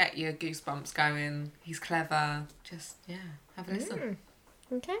 It will get your goosebumps going. He's clever. Just, have a listen.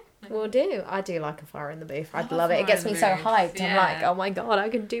 Okay, we'll do. I do like a Fire in the Booth. I'd love it. It gets me so hyped. Yeah. I'm like, oh my god, I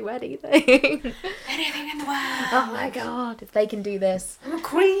can do anything. Anything in the world. Oh my god, if they can do this, I'm a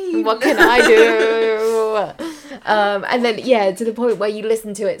queen. what can I do? And then, to the point where you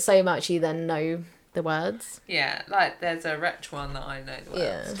listen to it so much, you then know the words. Yeah, like there's a Wretch one that I know the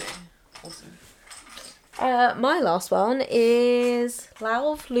words to. Awesome. My last one is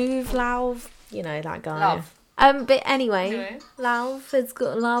Lauv, you know that guy. Love. But anyway,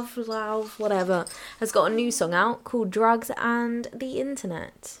 Lauv whatever, has got a new song out called Drugs and the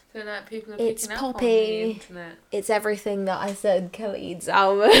Internet. So like people are It's picking up on the poppy. internet. It's everything that I said Khalid's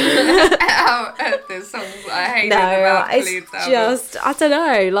album. There's songs I hate about Khalid's it's album. just, I don't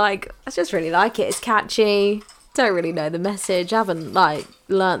know, like, I just really like it. It's catchy. Don't really know the message. I haven't, like,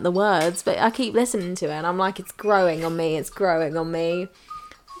 learnt the words, but I keep listening to it and I'm like, it's growing on me. I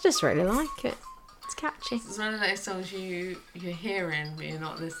just really like it. It's catchy. It's one of those songs you're hearing but you're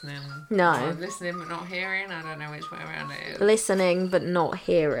not listening. No. Or listening but not hearing. I don't know which way around it is. Listening but not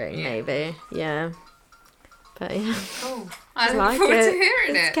hearing, maybe. Yeah. But yeah. Cool. I Just look like forward it. to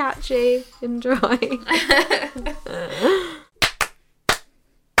hearing It's it. catchy. Enjoy.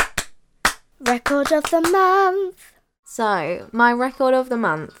 Record of the month. So, my record of the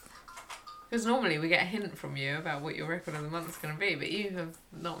month. Because normally we get a hint from you about what your record of the month is going to be, but you have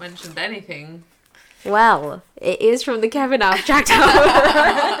not mentioned anything. Well, it is from the Kevin Abstract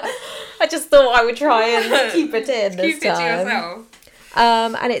album. I just thought I would try and keep it in this Keep it to time. yourself.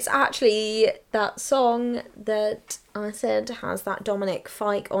 And it's actually that song that I said has that Dominic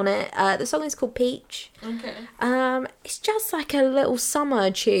Fike on it. The song is called Peach. Okay. It's just like a little summer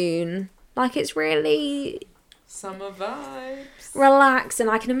tune. Like, it's really Summer vibes. relaxed, and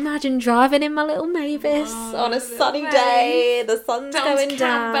I can imagine driving in my little Mavis on a sunny day. The sun's Down to going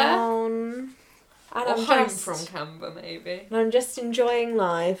Camber. down. And Or I'm home just, from Camber, maybe. and I'm just enjoying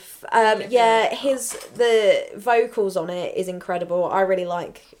life. The vocals on it is incredible. I really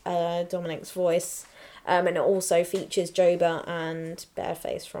like Dominic's voice. And it also features Joba and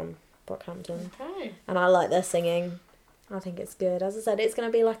Bareface from Brockhampton. Okay. And I like their singing. I think it's good. As I said, it's going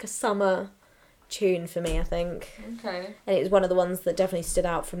to be like a summer tune for me, I think. Okay. And it was one of the ones that definitely stood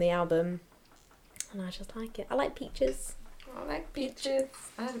out from the album. And I just like it. I like peaches. I like peaches.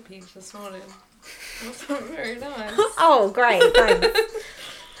 I had a peach this morning. It wasn't very nice. Oh, great. Thanks.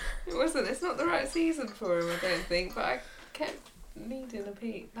 It wasn't. It's not the right season for him, I don't think. But I kept needing a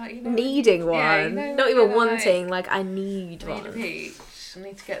peach. Like, you know, Needing one. Yeah, you know, Not when even you're wanting. Like, I need I one. need a peach. I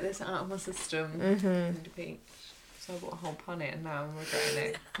need to get this out of my system. Mm-hmm. I need a peach. So I bought a whole punnet and now I'm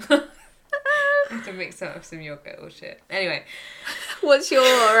regretting it. I have to mix it up with some yogurt or shit. Anyway. What's your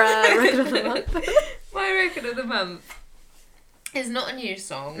record of the month? My record of the month is not a new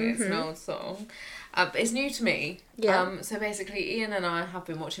song. It's an old song. But it's new to me. Yeah. So basically, Ian and I have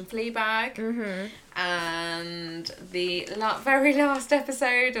been watching Fleabag. And the very last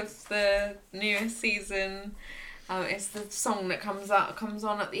episode of the newest season, it's the song that comes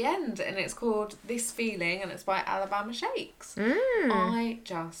on at the end, and it's called This Feeling, and it's by Alabama Shakes. I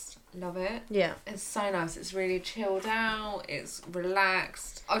just love it. Yeah. It's so nice. It's really chilled out. It's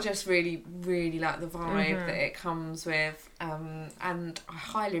relaxed. I just really, really like the vibe that it comes with. And I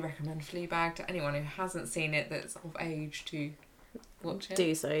highly recommend Fleabag to anyone who hasn't seen it that's of age to watch it.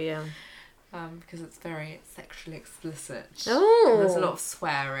 Do so, yeah. Because it's very sexually explicit. Oh. And there's a lot of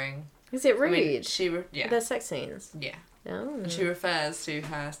swearing. Is it rude? I mean, yeah. There's sex scenes? Yeah. Oh. And she refers to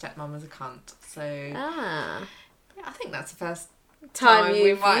her stepmom as a cunt. So Ah. yeah, I think that's the first Time we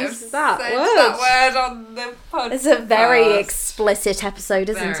you've might have used said that that word on the podcast. It's a very explicit episode,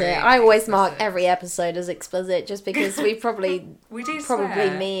 isn't Very it? I always mark explicit. every episode as explicit just because we probably, We do probably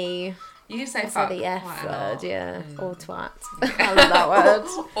swear. me, You say I say fuck the F quite a word, lot. yeah. Or twat. I love that word.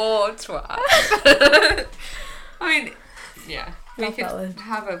 Or twat. I mean, Yeah, we Love could that one.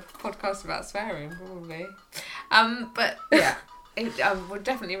 have a podcast about swearing, probably. But yeah, I would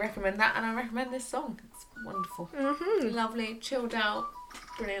definitely recommend that, and I recommend this song. It's wonderful, lovely, chilled out,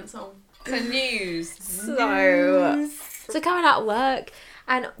 brilliant song. So news. So coming out of work,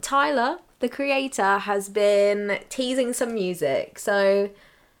 and Tyler, the creator, has been teasing some music. So,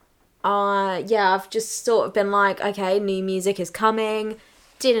 I've just sort of been like, okay, new music is coming.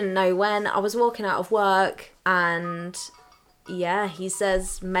 Didn't know when. I was walking out of work, and yeah, he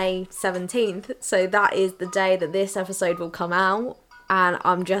says May 17th. So that is the day that this episode will come out, and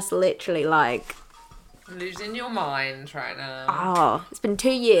I'm just literally like, Losing your mind right now. it's been 2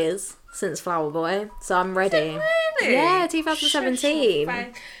 years since Flower Boy, so I'm ready. Really? Yeah, 2017. Shush your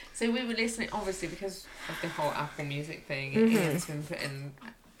face. So we were listening, obviously, because of the whole Apple Music thing. Ian's been putting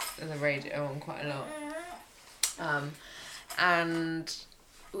the radio on quite a lot. And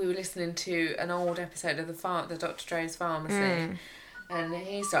we were listening to an old episode of the Dr. Dre's Pharmacy. And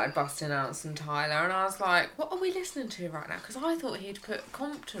he started busting out some Tyler, and I was like, what are we listening to right now? Because I thought he'd put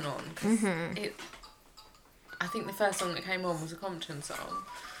Compton on. Cause I think the first song that came on was a Compton song.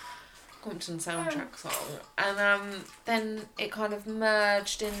 Compton soundtrack song. And then it kind of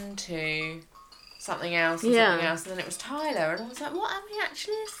merged into something else and something else, and then it was Tyler, and I was like, what are we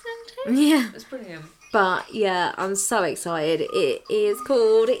actually listening to? Yeah. It was brilliant. But yeah, I'm so excited. It is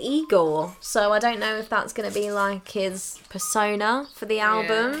called Igor. So I don't know if that's going to be like his persona for the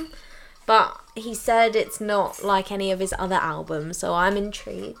album. But he said it's not like any of his other albums. So I'm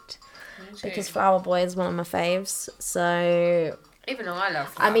intrigued. Because Flower Boy is one of my faves. So... Even I love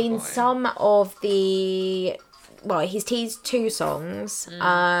Flower I mean, Boy. some of the... Well, he's teased 2 songs.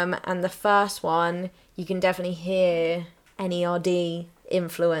 And the first one, you can definitely hear NERD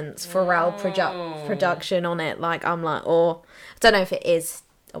influence, Pharrell production on it. Like, I'm like, I don't know if it is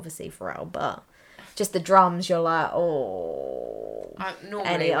obviously Pharrell, but just the drums, you're like, normally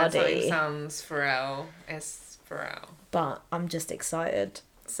when something NERD. sounds Pharrell, it's Pharrell. But I'm just excited.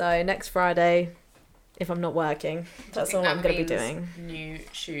 So next Friday, if I'm not working, that's all I'm going to be doing. New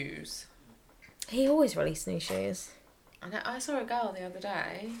shoes. He always released new shoes. I saw a girl the other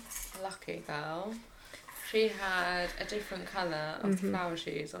day, a lucky girl. She had a different colour of the flower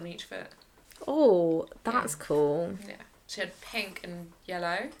shoes on each foot. Oh, that's cool. Yeah. She had pink and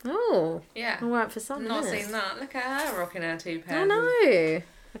yellow. Oh, Yeah. I'll work for some. Not minutes. seen that. Look at her rocking her 2 pairs. I know.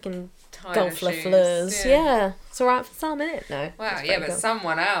 I can Tyler golf Le shoes. Fleurs. Yeah. It's alright for some, innit? No. Wow, it's yeah, pretty but cool.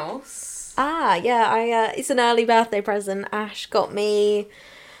 someone else. It's an early birthday present. Ash got me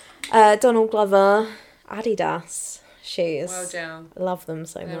Donald Glover Adidas shoes. Well done. I love them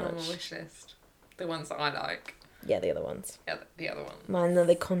so They're on my much. wish list. The ones that I like. Yeah, the other ones. Yeah, the other ones. Mine are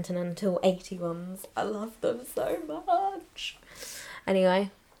the Continental 80 ones. I love them so much.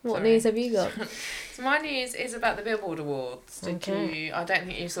 Anyway, what Sorry. news have you got? So my news is about the Billboard Awards. Okay. I don't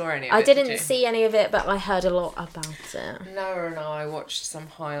think you saw any of I it, did didn't you? see any of it, but I heard a lot about it. Noah and I watched some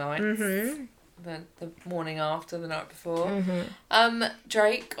highlights. The morning after, the night before.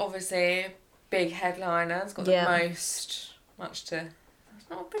 Drake, obviously, big headliner. Has got the most. It's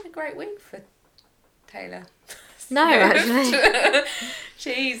not been a great week for Taylor. No, actually.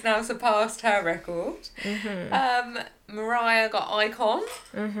 She's now surpassed her record. Mariah got Icon,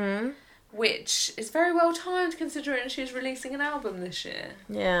 which is very well timed considering she's releasing an album this year.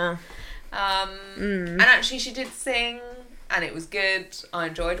 Yeah. And actually she did sing, and it was good. I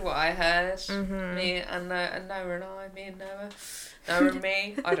enjoyed what I heard. Me and Noah and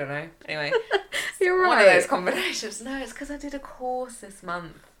me. I don't know. Anyway, You're right. one of those combinations. No, it's because I did a course this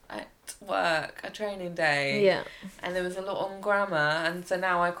month at work, a training day. Yeah. And there was a lot on grammar, and so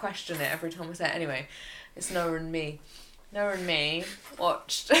now I question it every time I say it. Anyway, it's Noah and me. Noah and me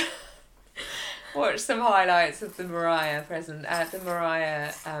watched some highlights of the Mariah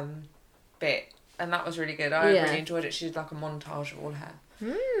bit, and that was really good. I really enjoyed it. She did like a montage of all her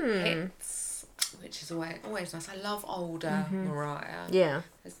hits, which is always nice. I love older Mariah. Yeah.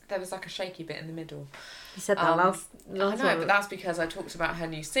 There was like a shaky bit in the middle. You said that last I know, time. but that's because I talked about her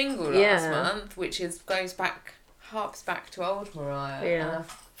new single last Yeah. month, which harps back to old Mariah. Yeah. And I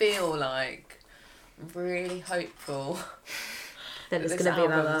feel like I'm really hopeful Then that it's this going to be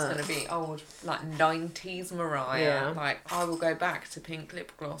like album is that. going to be old, like 90s Mariah. Yeah. Like, I will go back to pink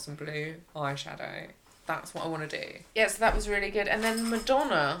lip gloss and blue eyeshadow. That's what I want to do. Yeah, so that was really good. And then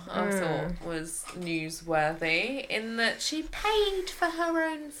Madonna, I thought, was newsworthy in that she paid for her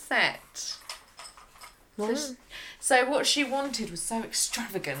own set. What? So what she wanted was so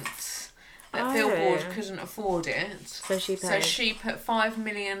extravagant that Billboard couldn't afford it. So she paid. So she put $5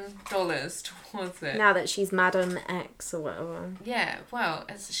 million towards it. Now that she's Madam X or whatever. Yeah, well,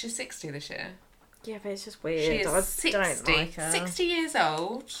 she's 60 this year. Yeah, but it's just She weird. is I 60, don't like her. 60 years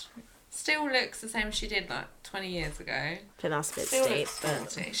old. Still looks the same as she did like 20 years ago. I think that's a bit Still steep, looks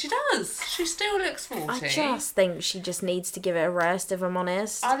but 40. She does. She still looks 40. I just think she just needs to give it a rest, if I'm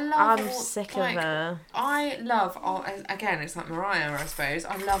honest. I'm sick like, of her. I love, again, it's like Mariah, I suppose.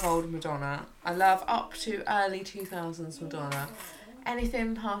 I love old Madonna. I love up to early 2000s Madonna.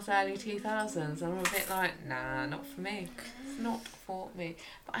 Anything past early 2000s, I'm a bit like, nah, not for me. It's not for me.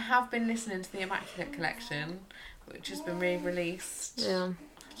 But I have been listening to the Immaculate Collection, which has been re-released. Yeah.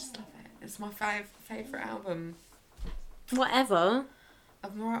 I just love it. It's my favourite album Whatever.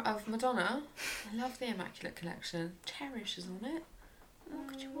 of Madonna. I love the Immaculate Collection. Cherish is on it. What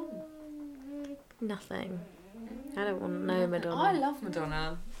could you want? Nothing. I don't want no Madonna. I love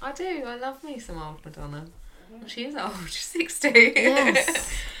Madonna. I do. I love me some old Madonna. Well, she is old. She's 60.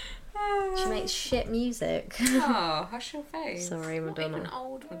 Yes. She makes shit music. Oh, hush your face. Sorry, Madonna. Not even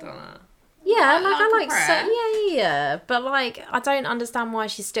old Madonna. Yeah, like I Like like a so prayer. yeah. But like I don't understand why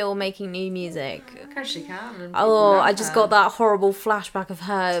she's still making new music. Because she can. And people Oh, love I just her. got that horrible flashback of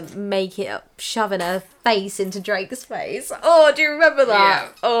her shoving her face into Drake's face. Oh, do you remember that?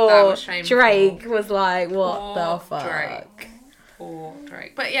 Yeah, Oh, that was shameful. Drake was like, what Poor the fuck? Drake. Poor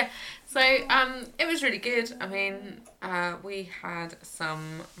Drake. But yeah, so it was really good. I mean, we had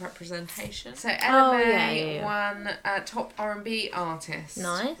some representation. So Ella May won top R&B artist.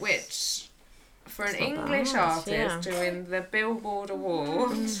 Nice. Which, for an It's not English bad, artist yeah. doing the Billboard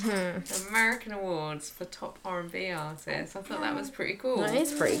Awards, Mhm. the American Awards for top R&B artist, I thought that was pretty cool. That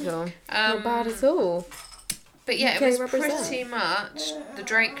is pretty cool. Not bad at all. But yeah, UK it was represent. pretty much the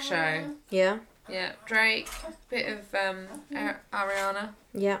Drake show. Yeah. Yeah, Drake, bit of Ariana.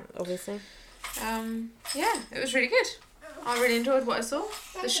 Yeah, obviously. Yeah, it was really good. I really enjoyed what I saw.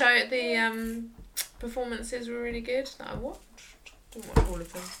 The performances were really good that I watched. Didn't watch all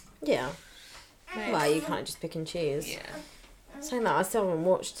of them. Yeah. But, Well, you can't just pick and choose. yeah. Saying that, I still haven't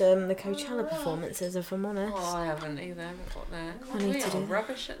watched the Coachella performances, if I'm honest. Oh, I haven't either. I haven't got there. I need We to are do that.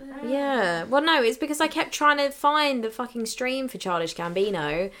 rubbish at that. Yeah. Well, no, it's because I kept trying to find the fucking stream for Childish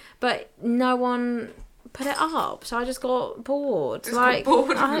Gambino, but no one put it up, so I just got bored. Just got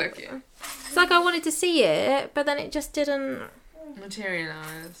bored of looking. It's like I wanted to see it, but then it just didn't.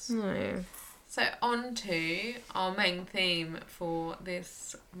 Materialise. No. So on to our main theme for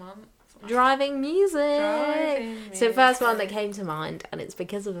this month. Driving music. Driving So the first one that music. came to mind, and it's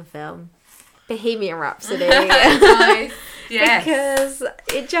because of a film, Bohemian Rhapsody. Nice. Yes. Because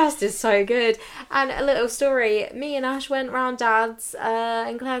it just is so good. And a little story, me and Ash went round Dad's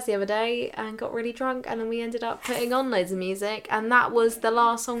and Claire's the other day and got really drunk, and then we ended up putting on loads of music, and that was the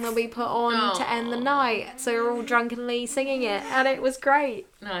last song that we put on to end the night. So we were all drunkenly singing it, and it was great.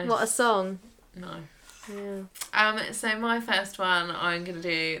 Nice. What a song. Nice. Yeah. So my first one, I'm gonna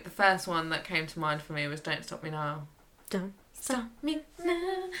do. The first one that came to mind for me was "Don't Stop Me Now." Don't Stop me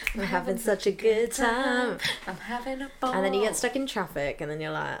now. We're having such a good time. I'm having a ball. And then you get stuck in traffic, and then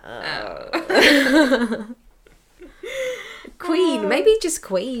you're like, Oh. oh. Queen, maybe just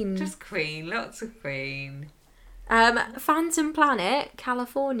Queen. Just Queen, lots of Queen. Phantom Planet,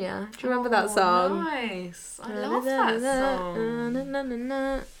 California. Do you remember that song? Nice. I love that song.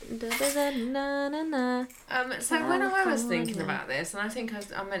 So when I was thinking about this, and I think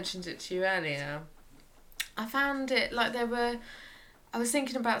I mentioned it to you earlier, I found it like I was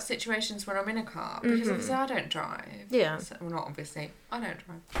thinking about situations when I'm in a car, because obviously I don't drive. Yeah. So, well, not obviously. I don't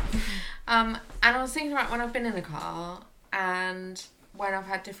drive. And I was thinking about when I've been in a car and when I've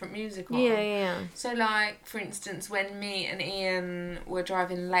had different music on. Yeah. So, like, for instance, when me and Ian were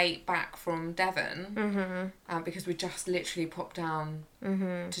driving late back from Devon, because we just literally popped down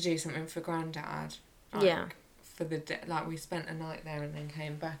to do something for Grandad. Like, Yeah. For the we spent a night there and then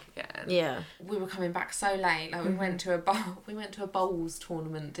came back again. Yeah. We were coming back so late. Like we went to a bowls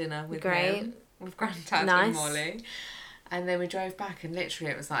tournament dinner with Great. with Grandad Nice. and Molly. And then we drove back, and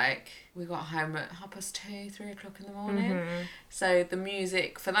literally it was like we got home at 2:30, 3 o'clock in the morning. So the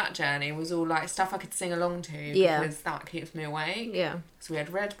music for that journey was all like stuff I could sing along to, because that keeps me awake. Yeah. So we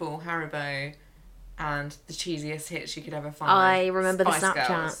had Red Bull, Haribo, and the cheesiest hits you could ever find. I remember the Spice Snapchats.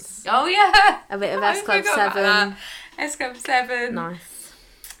 Girls. Oh yeah, A bit of I S Club forgot about 7. that. S Club 7. Nice.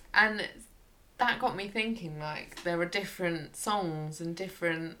 And that got me thinking, like, there are different songs and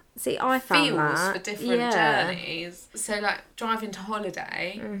different See, I found feels that. for different journeys. So, like, driving to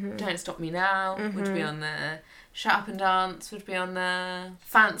holiday, Don't Stop Me Now would be on there. Shut Up and Dance would be on there.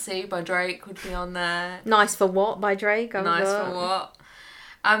 Fancy by Drake would be on there. Nice for What by Drake. Nice for What.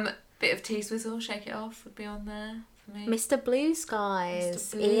 Bit of T-Swizzle, Shake It Off would be on there for me. Mr. Blue Skies.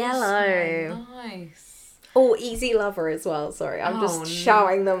 Mr. Blue ELO. Sky, nice. Oh, Easy Lover as well. Sorry, I'm Oh, just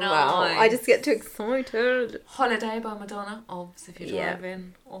shouting them out. I nice. just get too excited. Holiday by Madonna, obviously, if you're Yeah.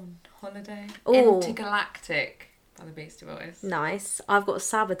 driving on holiday. Ooh. Intergalactic by the Beastie Boys. Nice. I've got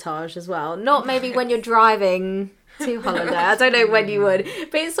Sabotage as well. Not maybe when you're driving to holiday. I don't know when you would,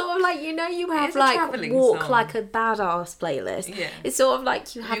 but it's sort of like, you know, you have It's a like travelling walk song. like a badass playlist. Yeah. It's sort of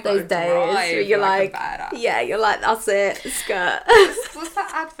like you have You've those gotta days drive where you're like like, a badass. yeah, you're like, that's it, skirt. What's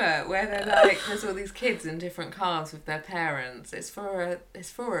that advert where they're like, there's all these kids in different cars with their parents? It's for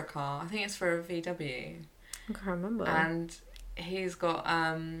a car. I think it's for a VW. I can't remember. And he's got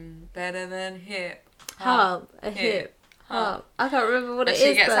better than hip. Hub, a hip, hub. I can't remember what And it she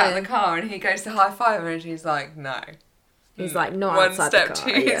is gets though. out of the car and he goes to high five her and she's like, no. He's like, not One outside step the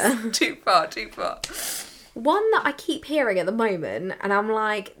car. too, Yeah. too far. One that I keep hearing at the moment, and I'm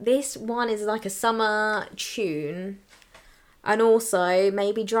like, this one is like a summer tune. And also,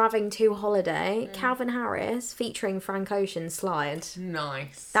 maybe Driving to Holiday, Calvin Harris featuring Frank Ocean, Slide.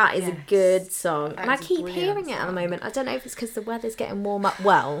 Nice. That is a Yes. good song. That And I is a keep brilliant hearing it at the song. moment. I don't know if it's because the weather's getting warmer.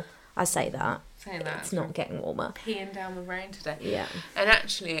 Well, I say that. Saying that. It's not getting warmer. Peeing down the rain today. Yeah. And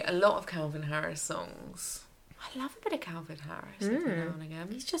actually, a lot of Calvin Harris songs. I love a bit of Calvin Harris every now and again.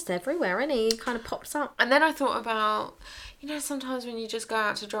 He's just everywhere, isn't he? He kind of pops up. And then I thought about, you know, sometimes when you just go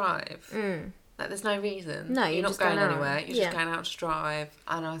out to drive, Mm. like there's no reason. No, you're you're not just going going out. anywhere. You're Yeah. just going out to drive.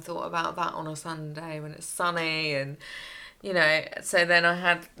 And I thought about that on a Sunday when it's sunny and, you know, so then I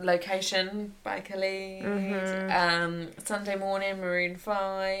had Location by Khalid, Sunday Morning, Maroon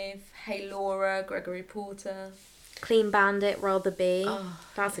 5, Hey Laura, Gregory Porter, Clean Bandit, Rather Be. Oh,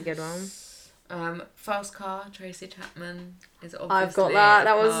 That's a good one. Fast Car, Tracy Chapman is obviously I've got that.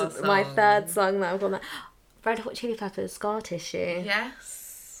 That a was car my song. third song that I've got. That. Red Hot Chili Peppers, Scar Tissue.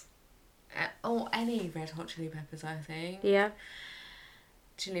 Yes. Or any Red Hot Chili Peppers, I think. Yeah.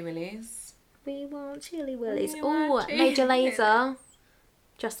 Chili Willies. We want Chili Willies. We Oh, want Major Chili Lazer,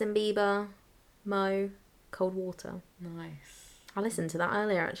 Justin Bieber, Mo, Cold Water. Nice. I listened to that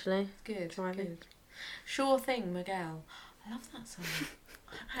earlier actually. Good. Driving. Good. Sure Thing, Miguel. I love that song.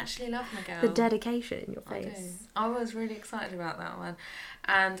 I actually love Miguel. The dedication in your I do. face. I was really excited about that one.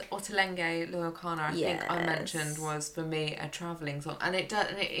 And Ottolenghi, Loyal Kana, I think I Yes. mentioned, was for me a travelling song. And it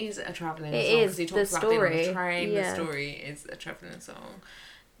is a travelling It song. is, Because he the talks about being on story, a train. yeah. The story is a travelling song.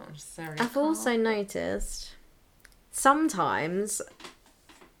 Not necessarily a I've car. also noticed sometimes,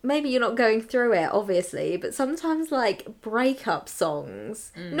 maybe you're not going through it obviously, but sometimes like breakup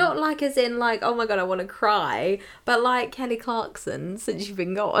songs, not like as in like, oh my god I want to cry, but like Kelly Clarkson, Since You've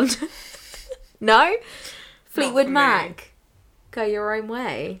Been Gone. No? Fleetwood for me. Mac, Go Your Own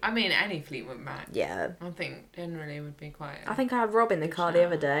Way. I mean, any Fleetwood Mac. Yeah, I think generally would be quite. I think I had Rob in the Good car the shout.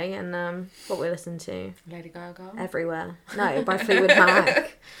 other day, and what we listened to, Lady Gaga. Everywhere. No, by Fleetwood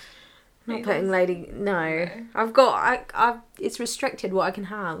Mac. Not putting Lady. No, No. I've got. I've. It's restricted what I can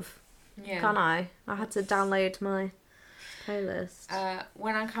have. Yeah. Can't I? I had to download my playlist.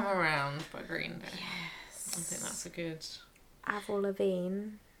 When I Come Around by Green Day. Yes. I think that's a good. Avril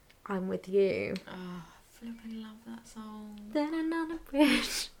Lavigne, I'm With You. Oh, I flipping love that song. Then another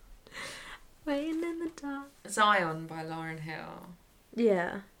bridge, waiting in the dark. Zion by Lauryn Hill.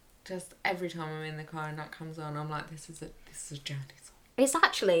 Yeah, Just every time I'm in the car and that comes on, I'm like, this is a journey song. it's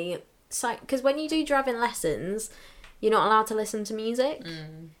actually so because when you do driving lessons, you're not allowed to listen to music.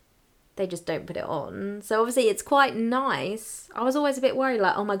 They just don't put it on. So obviously it's quite nice. I was always a bit worried,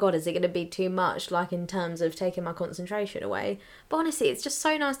 like, oh my god, is it going to be too much, like in terms of taking my concentration away? But honestly, it's just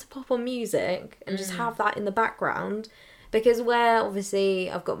so nice to pop on music and just have that in the background. Because where obviously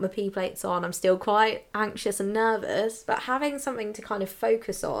I've got my P plates on, I'm still quite anxious and nervous. But having something to kind of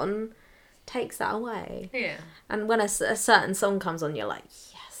focus on takes that away. Yeah. And when a certain song comes on, you're like,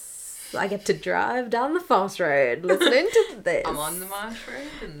 yes, I get to drive down the fast road listening to this. I'm on the marsh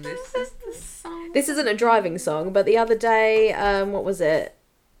road and this is the song. This isn't a driving song, but the other day, what was it?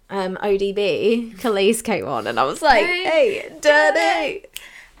 ODB, Khalees came on, and I was like, hey, dirty,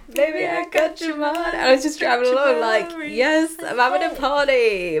 baby, I got your mind. And I was just driving along like, yes, I'm having a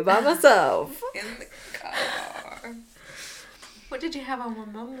party by myself. In the car. What did you have on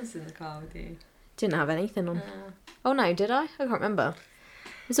when Mum was in the car with you? Didn't have anything on. Oh no, did I? I can't remember.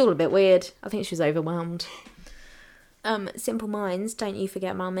 It's all a bit weird. I think she was overwhelmed. Simple Minds, Don't You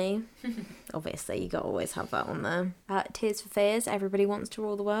Forget Mummy. Obviously, you gotta always have that on there. Tears for Fears, Everybody Wants to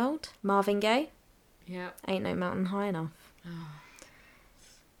Rule the World. Marvin Gaye, Yeah. Ain't No Mountain High Enough.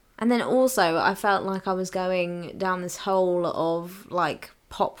 And then also, I felt like I was going down this hole of like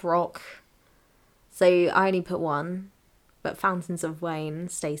pop rock. So I only put one, but Fountains of Wayne,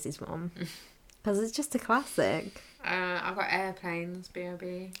 Stacey's mom, because it's just a classic. I've got Airplanes,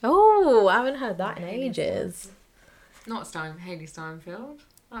 B.O.B. Oh, I haven't heard that in Hayley ages. Not Hayley Steinfeld.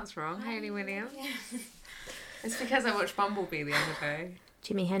 That's wrong. Hayley Williams. It's because I watched Bumblebee the other day.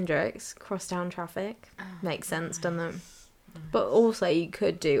 Jimi Hendrix, Crosstown Traffic. Oh, Makes sense, doesn't it? nice. But also you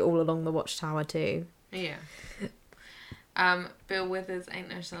could do All Along the Watchtower too. Yeah. Bill Withers, Ain't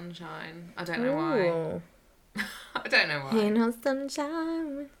No Sunshine. I don't know why. Ooh. I don't know why. Ain't no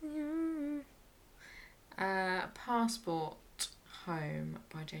sunshine with you. Passport Home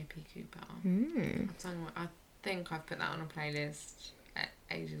by JP Cooper. I think I've put that on a playlist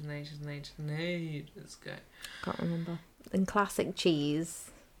ages and ages and ages and ages ago. Can't remember. Then Classic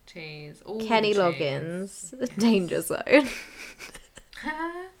Cheese. Cheese. All Kenny the Loggins. cheese. Danger Zone.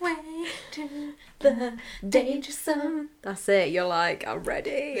 Highway to The Danger Zone. That's it. You're like, I'm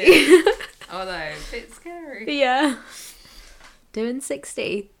ready. Although, a bit scary. Yeah. Doing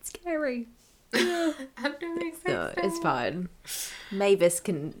 60. Scary. I'm doing 60. No, it's fine. Mavis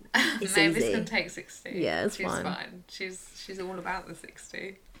can. It's Mavis easy. can take 60. Yeah, it's she's fine. She's all about the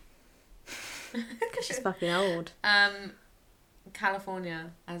 60. She's fucking old.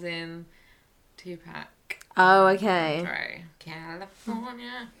 California, as in Tupac. Oh, okay. Sorry.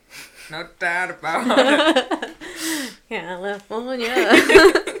 California. No doubt about it. California.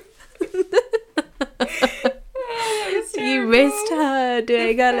 You missed her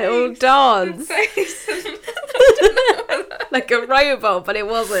doing her little dance. Like a robot, but it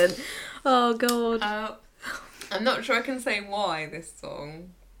wasn't. Oh, God. I'm not sure I can say why this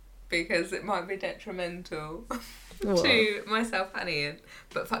song, because it might be detrimental to myself and Ian,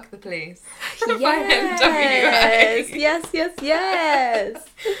 but fuck the police. Yes, yes.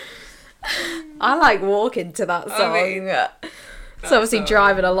 I like walking to that song. I mean, so obviously song.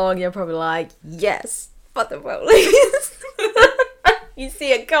 driving along, you're probably like, yes, but the police. You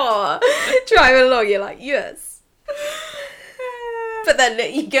see a car driving along, you're like, yes. But then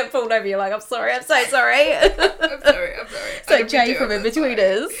you get pulled over, you're like, I'm sorry, I'm so sorry. I'm sorry. It's like Jay from In Between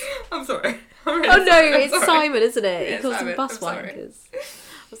Us. I'm sorry. I'm really Oh no, sorry. I'm it's sorry. Simon, isn't it? Yeah, He calls them Simon, bus I'm sorry. wankers.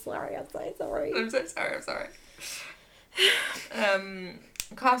 I'm sorry, I'm so sorry. I'm so sorry.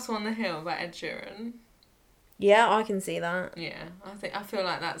 Castle on the Hill by Ed Sheeran. Yeah, I can see that. Yeah, I feel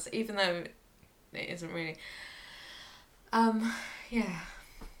like that's, even though it isn't really. Yeah,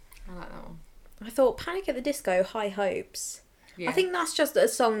 I like that one. I thought Panic at the Disco, High Hopes. Yeah. I think that's just a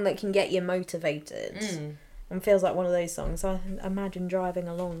song that can get you motivated and feels like one of those songs. I imagine driving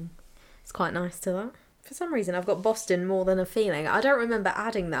along. It's quite nice to that. For some reason, I've got Boston More Than a Feeling. I don't remember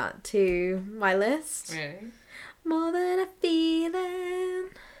adding that to my list. Really? More than a feeling.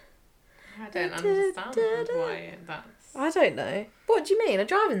 I don't understand why that's. I don't know. What do you mean? A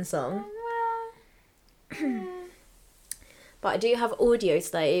driving song? But I do have Audio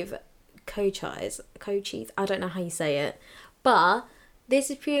Slave, Cochise. I don't know how you say it. But this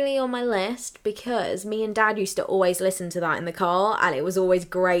is purely on my list because me and Dad used to always listen to that in the car, and it was always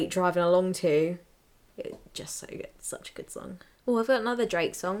great driving along to. It's just so good. Such a good song. Oh, I've got another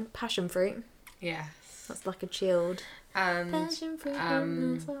Drake song, Passion Fruit. Yes. That's like a chilled. And Passion fruit.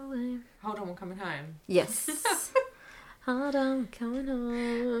 Hold On, We're Coming Home. Yes. Hold on, coming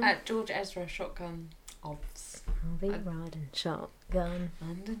home. George Ezra, Shotgun. Obs. I'll be riding shotgun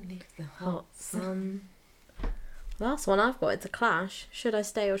Underneath the hot sun. Last one I've got, it's a Clash. Should I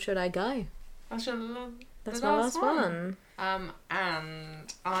stay or should I go? That's your last. That's my last one. And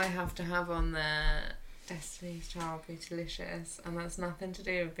I have to have on there Destiny's Child, Bootylicious, and that's nothing to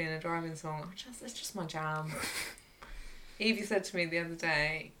do with being a driving song. It's just my jam. Evie said to me the other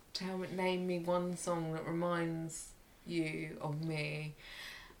day, name me one song that reminds you of me.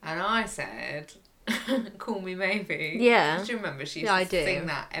 And I said, Call Me Maybe. Yeah. Do you remember? She used Yeah, I to do. sing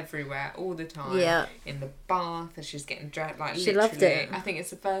that everywhere, all the time. Yeah. In the bath, as she's getting dragged, like She literally. loved it. I think it's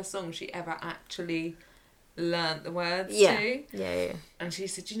the first song she ever actually learnt the words Yeah. to. Yeah. And she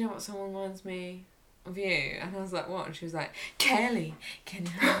said, do you know what song reminds me of you? And I was like, what? And she was like, Kelly, can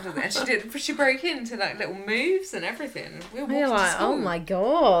you handle that? And she broke into like little moves and everything. We were walking You're to like, school. oh my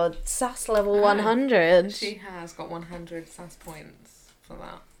god, sass level I know. 100. She has got 100 sass points for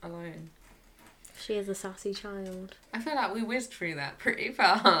that alone. She is a sassy child. I feel like we whizzed through that pretty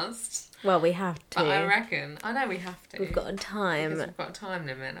fast. Well, we have to. But I know we have to. We've got a time. Because we've got a time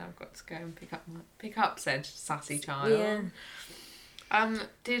limit and I've got to go and pick up said sassy child. Yeah.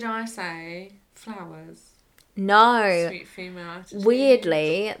 Did I say Flowers? No. Sweet female attitude.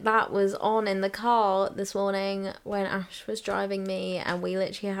 Weirdly, that was on in the car this morning when Ash was driving me, and we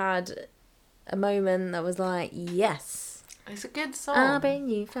literally had a moment that was like, yes. It's a good song. I'll bring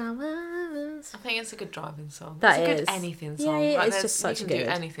you flowers. I think it's a good driving song. That it's a is. good anything Yeah, song. yeah, Like, it's just such you a can good. do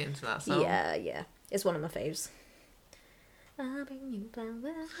anything to that song. Yeah. It's one of my faves. I'll bring you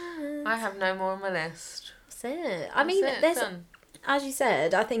flowers. I have no more on my list. That's it. I mean, That's it, there's, done. as you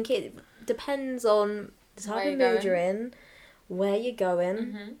said, I think it depends on the type Where of you're mood you're in, where you're going,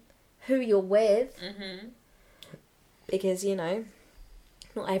 Mhm. who you're with, Mhm. because, you know,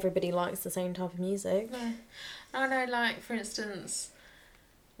 not everybody likes the same type of music. No. I know, like, for instance,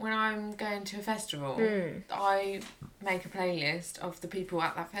 when I'm going to a festival, I make a playlist of the people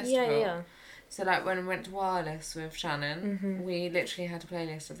at that festival. Yeah. So, like, when we went to Wireless with Shannon, we literally had a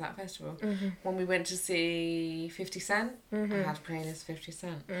playlist of that festival. When we went to see 50 Cent, I had a playlist of 50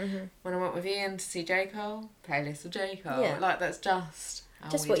 Cent. When I went with Ian to see J. Cole, playlist of J. Cole. Yeah. Like, that's just how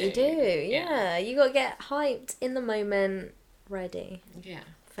Just we what you do. Yeah. You got to get hyped in the moment, ready Yeah.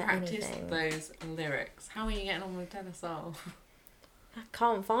 for Practice anything. those lyrics. How are you getting on with Tenor Soul? I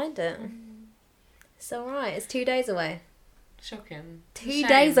can't find it. It's alright. It's 2 days away. Shocking. 2 Shame.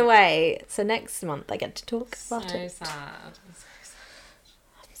 days away. So next month I get to talk So about it. sad. I'm so sad.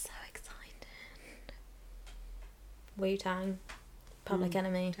 I'm so excited. Wu-Tang, Public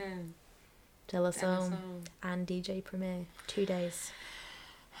Enemy, Ten. De La Tenor Soul, Soul. and DJ Premier. 2 days.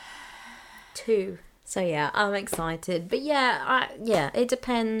 2. So yeah, I'm excited. But yeah, it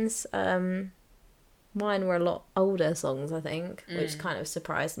depends. Mine were a lot older songs, I think, which kind of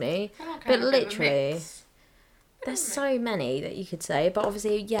surprised me. I feel like I But have a bit of a literally, mix. there's so many that you could say. But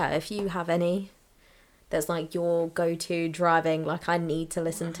obviously, yeah, if you have any that's like your go-to driving, like I need to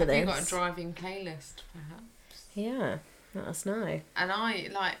listen to Have this. you got a driving playlist, perhaps? Yeah, let us know. And I,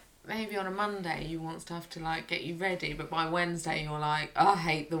 like, maybe on a Monday you want stuff to, like, get you ready, but by Wednesday you're like, I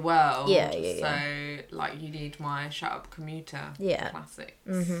hate the world. Yeah. So, like, you need my Shut Up Commuter classics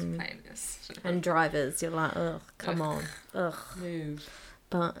playlist. And drivers, you're like, ugh, come on, ugh. Move.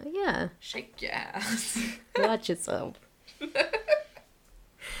 But yeah, Shake your ass. watch yourself.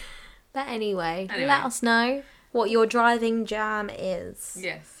 But anyway, let us know what your driving jam is.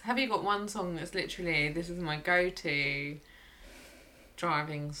 Yes. Have you got one song that's literally, this is my go-to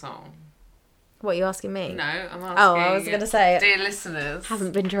driving song? What, are you asking me? No, I'm asking. Oh, I was going to say, dear listeners.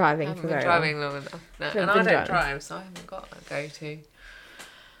 haven't been driving haven't for been very driving long. long enough. No, Haven't and I been don't driving. drive, so I haven't got a go-to.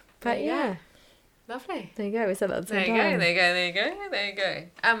 But yeah, Lovely. there you go, we said that at the There same you time. go, there you go, there you go, there you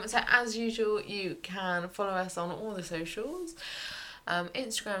go. So as usual, you can follow us on all the socials.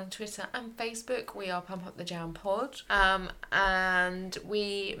 Instagram, Twitter and Facebook. We are Pump Up the Jam Pod. And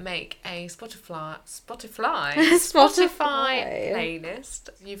we make a Spotify playlist.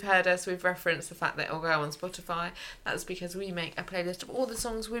 You've heard us, we've referenced the fact that it'll go on Spotify. That's because we make a playlist of all the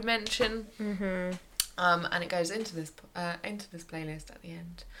songs we mention. And it goes into this playlist at the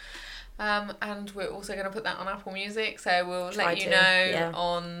end. And we're also going to put that on Apple Music, so we'll let you know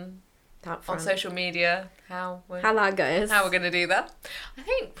on social media how that goes. how we're going to do that. I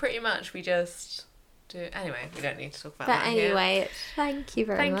think pretty much we just do. Anyway, we don't need to talk about that. But anyway, thank you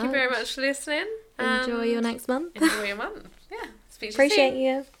very much. Thank you very much for listening. Enjoy your next month. Enjoy your month. Yeah. Speak to you soon. Appreciate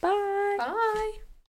you. Bye. Bye.